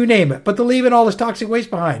 you name it, but they're leaving all this toxic waste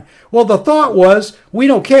behind. Well, the thought was, we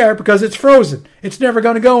don't care because it's frozen. It's never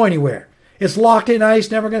going to go anywhere. It's locked in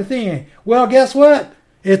ice, never going to think. Well, guess what?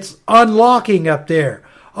 It's unlocking up there.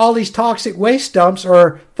 All these toxic waste dumps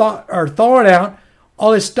are thawing out.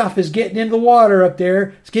 All this stuff is getting into the water up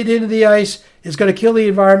there. It's getting into the ice. It's going to kill the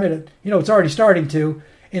environment. It's already starting to.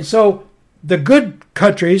 And so the good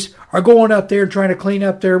countries are going up there and trying to clean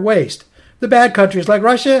up their waste. The bad countries like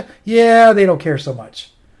Russia, they don't care so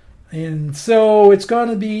much. And so it's going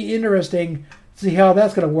to be interesting to see how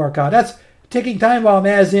that's going to work out. That's ticking time bomb,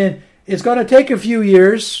 as in it's going to take a few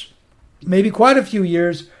years, maybe quite a few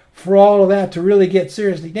years, for all of that to really get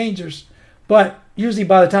seriously dangerous. But usually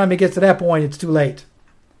by the time it gets to that point, it's too late.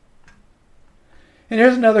 And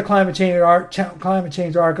here's another climate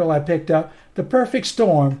change article I picked up. The Perfect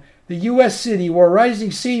Storm, the U.S. city where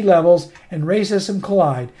rising sea levels and racism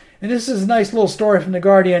collide. And this is a nice little story from The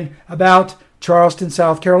Guardian about Charleston,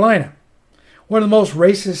 South Carolina. One of the most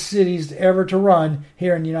racist cities ever to run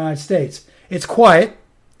here in the United States. It's quiet,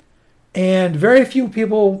 and very few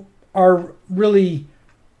people are really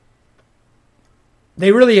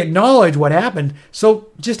acknowledge what happened. So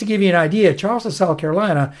just to give you an idea, Charleston, South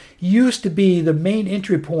Carolina used to be the main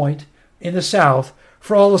entry point in the South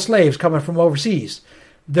for all the slaves coming from overseas.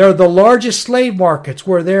 They're the largest slave markets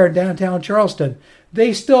were there in downtown Charleston.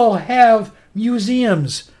 They still have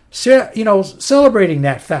museums, celebrating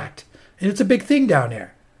that fact. And it's a big thing down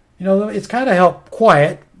there. It's kind of helped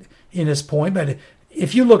quiet in this point, but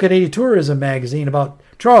if you look at a tourism magazine about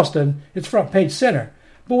Charleston, it's front page center.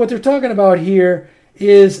 But what they're talking about here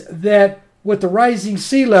is that with the rising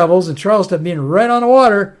sea levels and Charleston being right on the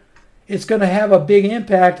water, it's going to have a big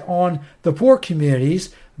impact on the poor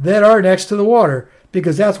communities that are next to the water,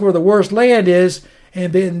 because that's where the worst land is,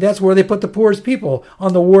 and that's where they put the poorest people,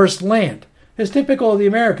 on the worst land. It's typical of the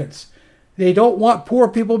Americans. They don't want poor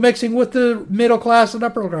people mixing with the middle class and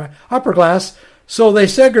upper class, so they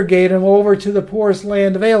segregate them over to the poorest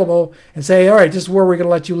land available and say, all right, this is where we're going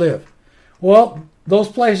to let you live. Well, those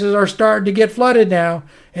places are starting to get flooded now,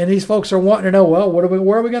 and these folks are wanting to know, well, where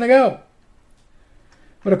are we going to go?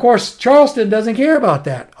 But of course, Charleston doesn't care about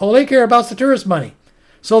that. All they care about is the tourist money.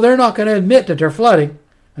 So they're not going to admit that they're flooding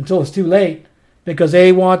until it's too late, because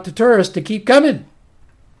they want the tourists to keep coming.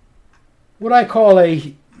 What I call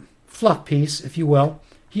a fluff piece, if you will,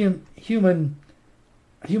 human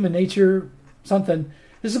nature, something.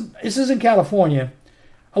 This is in California.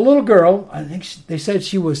 A little girl, I think they said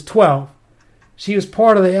she was 12. She was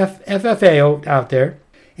part of the FFA out there,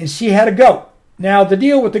 and she had a goat. Now, the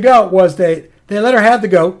deal with the goat was they let her have the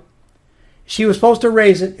goat. She was supposed to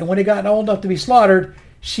raise it, and when it got old enough to be slaughtered,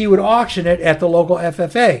 she would auction it at the local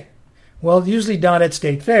FFA. Well, usually done at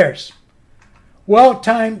state fairs. Well,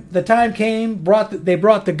 the time came, they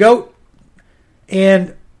brought the goat,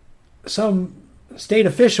 and some state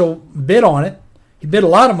official bid on it. He bid a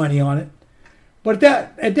lot of money on it. But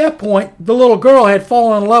at that point, the little girl had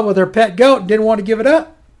fallen in love with her pet goat and didn't want to give it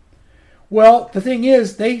up. Well, the thing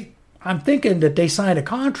is, I'm thinking that they signed a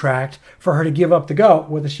contract for her to give up the goat,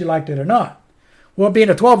 whether she liked it or not. Well, being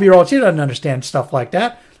a 12-year-old, she doesn't understand stuff like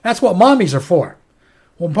that. That's what mommies are for.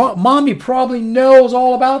 Well, mommy probably knows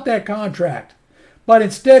all about that contract. But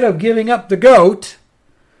instead of giving up the goat,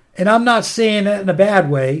 and I'm not saying that in a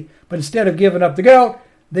bad way, but instead of giving up the goat,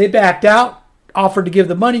 they backed out, offered to give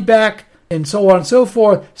the money back, and so on and so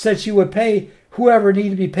forth, said she would pay whoever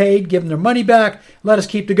needed to be paid, give them their money back, let us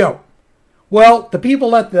keep the goat. Well, the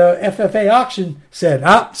people at the FFA auction said,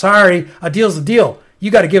 sorry, a deal's a deal.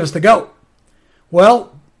 You got to give us the goat.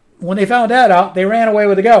 Well, when they found that out, they ran away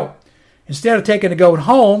with the goat. Instead of taking the goat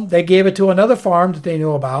home, they gave it to another farm that they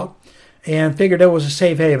knew about and figured it was a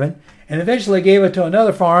safe haven, and eventually gave it to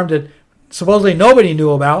another farm that supposedly nobody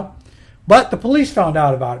knew about, but the police found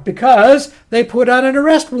out about it because they put out an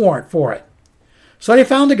arrest warrant for it. So they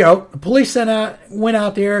found the goat. The police went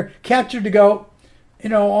out there, captured the goat,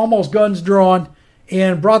 almost guns drawn,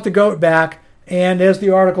 and brought the goat back, and as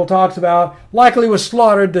the article talks about, likely was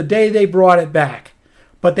slaughtered the day they brought it back.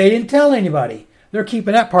 But they didn't tell anybody. They're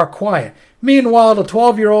keeping that part quiet. Meanwhile, the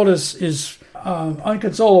 12-year-old is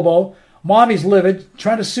unconsolable. Mommy's livid,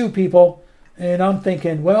 trying to sue people. And I'm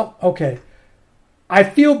thinking, well, okay. I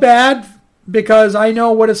feel bad because I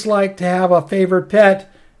know what it's like to have a favorite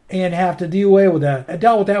pet and have to deal with that. I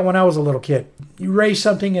dealt with that when I was a little kid. You raise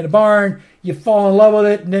something in a barn, you fall in love with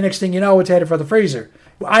it, and the next thing you know, it's headed for the freezer.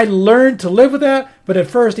 I learned to live with that, but at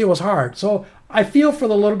first it was hard. So I feel for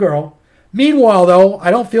the little girl. Meanwhile, though,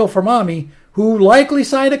 I don't feel for mommy, who likely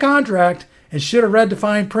signed a contract and should have read the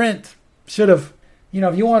fine print. Should have,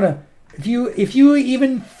 if you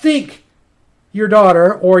even think your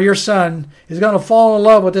daughter or your son is going to fall in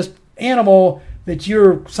love with this animal that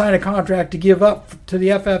you're signing a contract to give up to the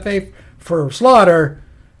FFA for slaughter,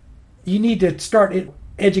 you need to start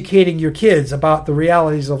educating your kids about the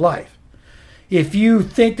realities of life. If you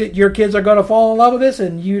think that your kids are going to fall in love with this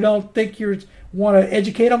and you don't think you want to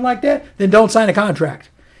educate them like that, then don't sign a contract.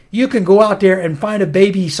 You can go out there and find a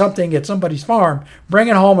baby something at somebody's farm, bring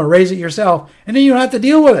it home and raise it yourself, and then you don't have to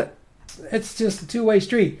deal with it. It's just a two-way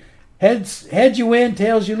street. Heads you win,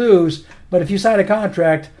 tails you lose. But if you sign a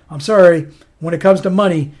contract, I'm sorry, when it comes to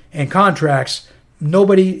money and contracts,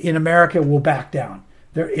 nobody in America will back down.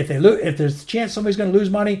 If there's a chance somebody's going to lose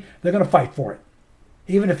money, they're going to fight for it,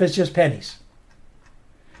 even if it's just pennies.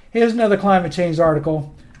 Here's another climate change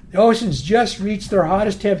article. The oceans just reached their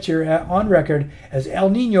hottest temperature on record as El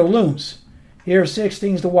Nino looms. Here are 6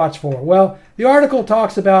 things to watch for. Well, the article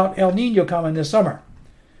talks about El Nino coming this summer.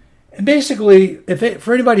 And basically,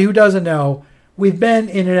 for anybody who doesn't know, we've been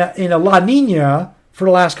in a La Nina for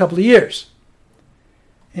the last couple of years.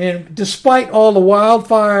 And despite all the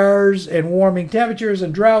wildfires and warming temperatures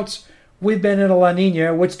and droughts, we've been in a La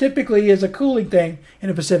Nina, which typically is a cooling thing in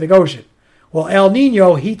the Pacific Ocean. Well, El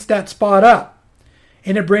Nino heats that spot up,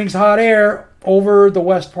 and it brings hot air over the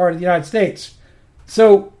west part of the United States.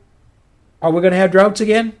 So, are we going to have droughts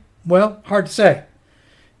again? Well, hard to say.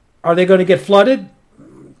 Are they going to get flooded?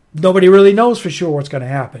 Nobody really knows for sure what's going to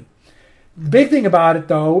happen. The big thing about it,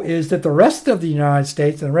 though, is that the rest of the United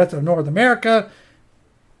States and the rest of North America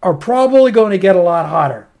are probably going to get a lot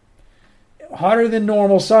hotter. Hotter than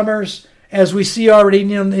normal summers. As we see already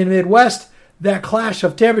in the Midwest, that clash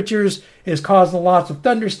of temperatures is causing lots of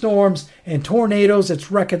thunderstorms and tornadoes.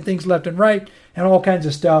 It's wrecking things left and right and all kinds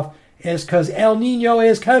of stuff. It's because El Nino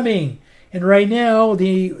is coming. And right now,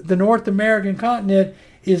 the North American continent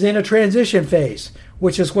is in a transition phase,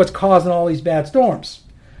 which is what's causing all these bad storms.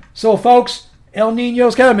 So, folks, El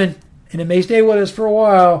Nino's coming, and it may stay with us for a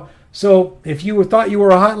while. So, if you thought you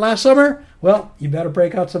were hot last summer, well, you better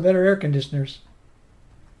break out some better air conditioners.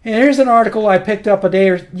 And here's an article I picked up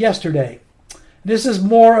yesterday. This is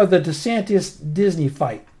more of the DeSantis-Disney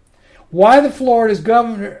fight. Why the Florida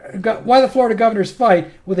governor's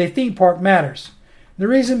fight with a theme park matters. The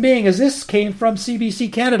reason being is this came from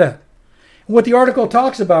CBC Canada. What the article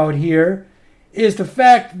talks about here is the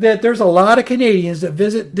fact that there's a lot of Canadians that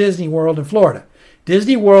visit Disney World in Florida.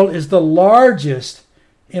 Disney World is the largest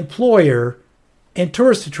employer and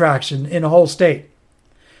tourist attraction in the whole state.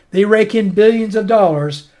 They rake in billions of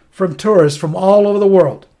dollars from tourists from all over the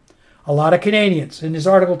world. A lot of Canadians, and this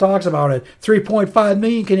article talks about it, 3.5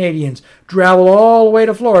 million Canadians travel all the way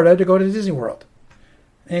to Florida to go to Disney World.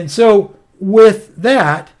 And so with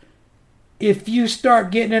that, if you start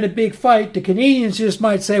getting in a big fight, the Canadians just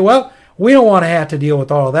might say, well, we don't want to have to deal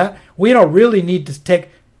with all of that. We don't really need to take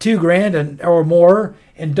 $2,000 or more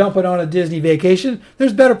and dump it on a Disney vacation.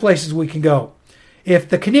 There's better places we can go. If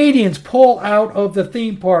the Canadians pull out of the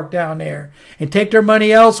theme park down there and take their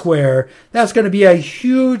money elsewhere, that's going to be a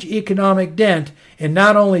huge economic dent in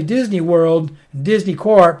not only Disney World, Disney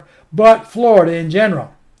Corp, but Florida in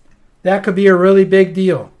general. That could be a really big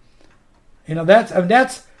deal. That's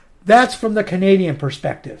from the Canadian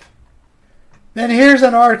perspective. Then here's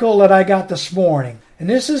an article that I got this morning. And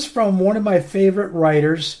this is from one of my favorite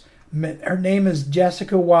writers. Her name is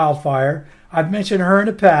Jessica Wildfire. I've mentioned her in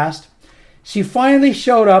the past. She finally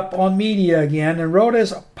showed up on media again and wrote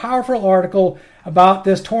this powerful article about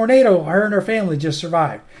this tornado her and her family just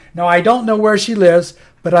survived. Now, I don't know where she lives,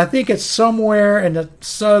 but I think it's somewhere in the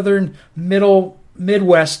southern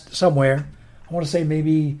Midwest somewhere. I want to say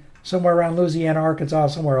maybe somewhere around Louisiana, Arkansas,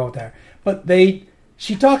 somewhere out there. But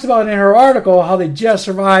she talks about in her article how they just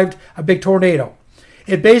survived a big tornado.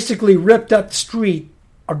 It basically ripped up the street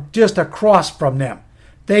just across from them.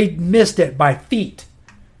 They missed it by feet.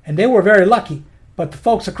 And they were very lucky. But the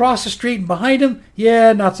folks across the street and behind them,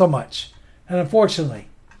 yeah, not so much. And unfortunately.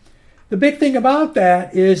 The big thing about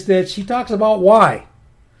that is that she talks about why.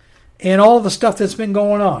 And all the stuff that's been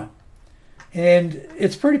going on. And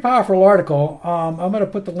it's a pretty powerful article. I'm going to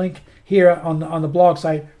put the link here on the blog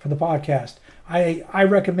site for the podcast. I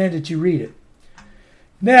recommend that you read it.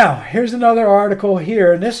 Now, here's another article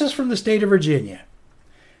here. And this is from the state of Virginia.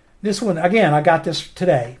 This one, again, I got this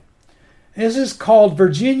today. This is called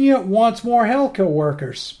Virginia Wants More Healthcare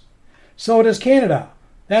Workers. So does Canada.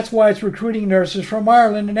 That's why it's recruiting nurses from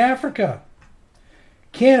Ireland and Africa.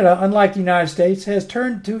 Canada, unlike the United States, has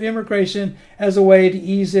turned to immigration as a way to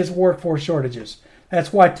ease its workforce shortages.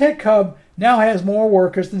 That's why Tech Hub now has more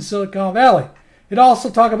workers than Silicon Valley. It also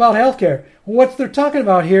talks about healthcare. What they're talking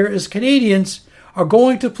about here is Canadians are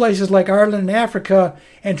going to places like Ireland and Africa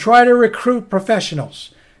and try to recruit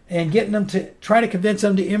professionals and getting them to try to convince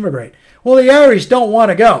them to immigrate. Well, the Irish don't want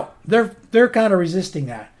to go. They're kind of resisting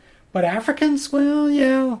that. But Africans, well,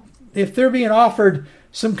 yeah, if they're being offered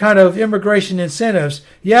some kind of immigration incentives,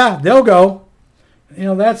 yeah, they'll go. You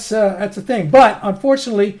know, that's a thing. But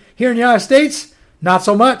unfortunately, here in the United States, not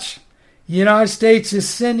so much. The United States is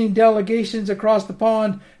sending delegations across the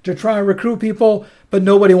pond to try and recruit people, but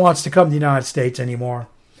nobody wants to come to the United States anymore.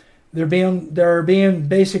 They're being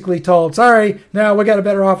basically told, sorry, now we got a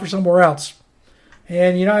better offer somewhere else.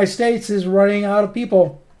 And the United States is running out of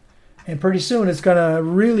people. And pretty soon it's going to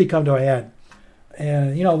really come to a head.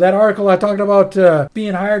 And, you know, that article I talked about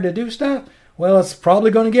being hired to do stuff, well, it's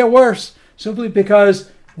probably going to get worse. Simply because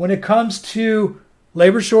when it comes to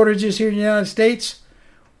labor shortages here in the United States,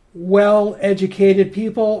 well-educated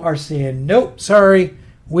people are saying, nope, sorry,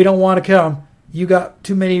 we don't want to come. You got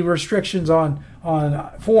too many restrictions on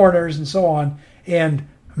foreigners and so on. And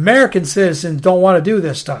American citizens don't want to do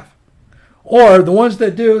this stuff. Or the ones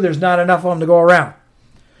that do, there's not enough of them to go around.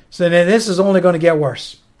 So then this is only going to get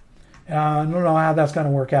worse. I don't know how that's going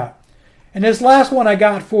to work out. And this last one I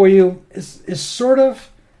got for you is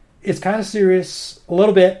it's kind of serious a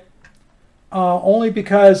little bit, only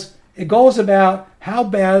because it goes about how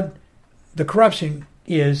bad the corruption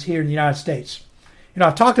is here in the United States. You know,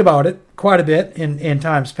 I've talked about it quite a bit in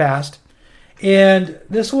times past. And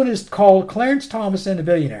this one is called Clarence Thomas and the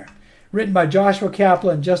Billionaire, written by Joshua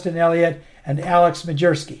Kaplan, Justin Elliott, and Alex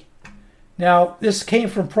Majerski. Now, this came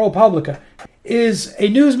from ProPublica. It is a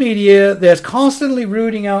news media that's constantly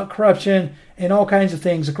rooting out corruption and all kinds of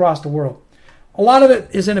things across the world. A lot of it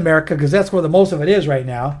is in America because that's where the most of it is right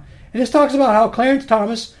now. And this talks about how Clarence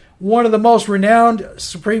Thomas, one of the most renowned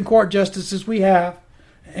Supreme Court justices we have,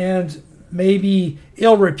 and maybe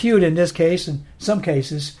ill repute in this case, in some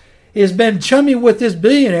cases, has been chummy with this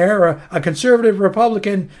billionaire, a conservative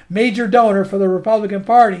Republican major donor for the Republican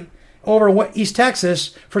Party over East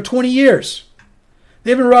Texas for 20 years.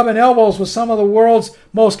 They've been rubbing elbows with some of the world's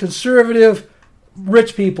most conservative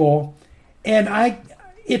rich people. And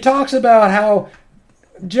it talks about how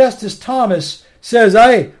Justice Thomas says,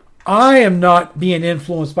 I am not being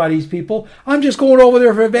influenced by these people. I'm just going over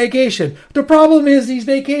there for a vacation. The problem is these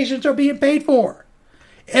vacations are being paid for.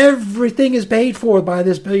 Everything is paid for by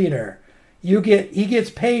this billionaire. He gets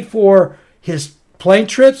paid for his plane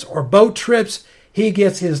trips or boat trips. He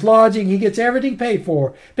gets his lodging. He gets everything paid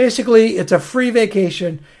for. Basically, it's a free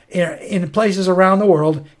vacation in places around the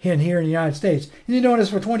world and here in the United States. And he's been doing this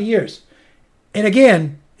for 20 years. And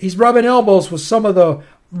again, he's rubbing elbows with some of the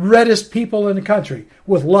reddest people in the country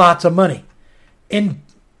with lots of money. And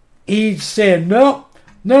he's saying, no,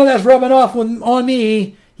 none of that's rubbing off on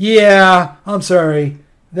me. Yeah, I'm sorry.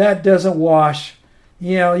 That doesn't wash.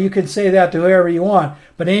 You know, you can say that to whoever you want.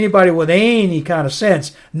 But anybody with any kind of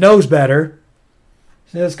sense knows better.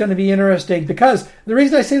 So it's going to be interesting, because the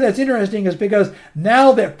reason I say that's interesting is because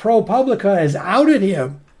now that ProPublica has outed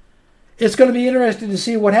him, it's going to be interesting to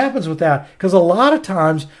see what happens with that. Because a lot of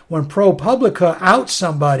times when ProPublica outs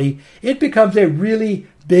somebody, it becomes a really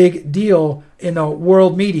big deal in the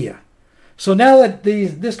world media. So now that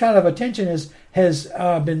this kind of attention has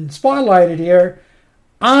been spotlighted here,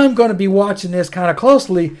 I'm going to be watching this kind of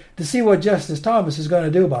closely to see what Justice Thomas is going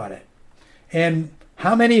to do about it. And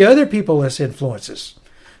how many other people this influences.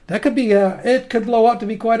 That could be, it could blow up to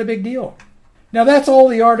be quite a big deal. Now that's all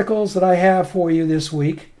the articles that I have for you this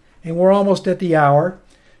week. And we're almost at the hour.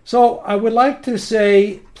 So I would like to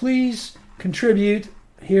say, please contribute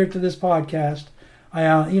here to this podcast.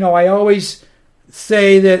 I always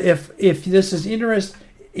say that if this is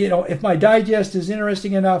if my digest is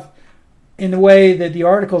interesting enough in the way that the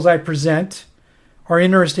articles I present are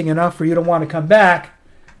interesting enough for you to want to come back,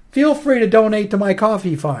 feel free to donate to my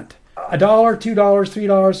coffee fund. $1, $2,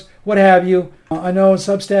 $3, what have you. I know in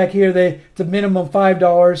Substack here, it's a minimum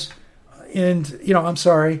 $5. And, I'm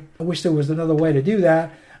sorry. I wish there was another way to do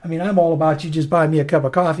that. I mean, I'm all about you just buy me a cup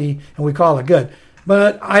of coffee and we call it good.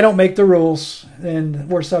 But I don't make the rules, and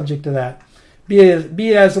we're subject to that. Be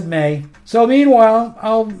it as it may. So meanwhile,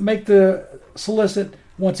 I'll make the solicit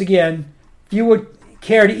once again. If you would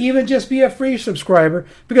care to even just be a free subscriber,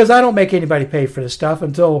 because I don't make anybody pay for this stuff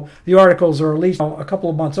until the articles are at least a couple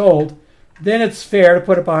of months old, then it's fair to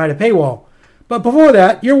put it behind a paywall. But before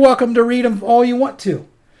that, you're welcome to read them all you want to.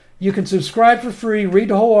 You can subscribe for free, read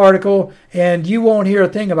the whole article, and you won't hear a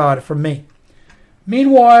thing about it from me.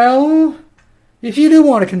 Meanwhile, if you do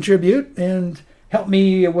want to contribute and help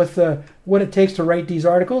me with what it takes to write these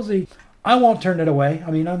articles, I won't turn it away.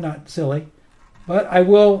 I mean, I'm not silly. But I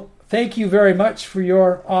will thank you very much for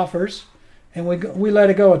your offers, and we let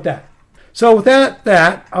it go at that. So with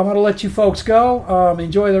that, I'm going to let you folks go.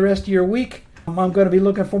 Enjoy the rest of your week. I'm going to be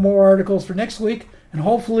looking for more articles for next week, and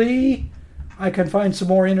hopefully I can find some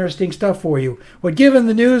more interesting stuff for you. But given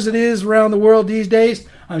the news it is around the world these days,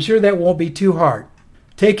 I'm sure that won't be too hard.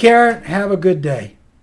 Take care. Have a good day.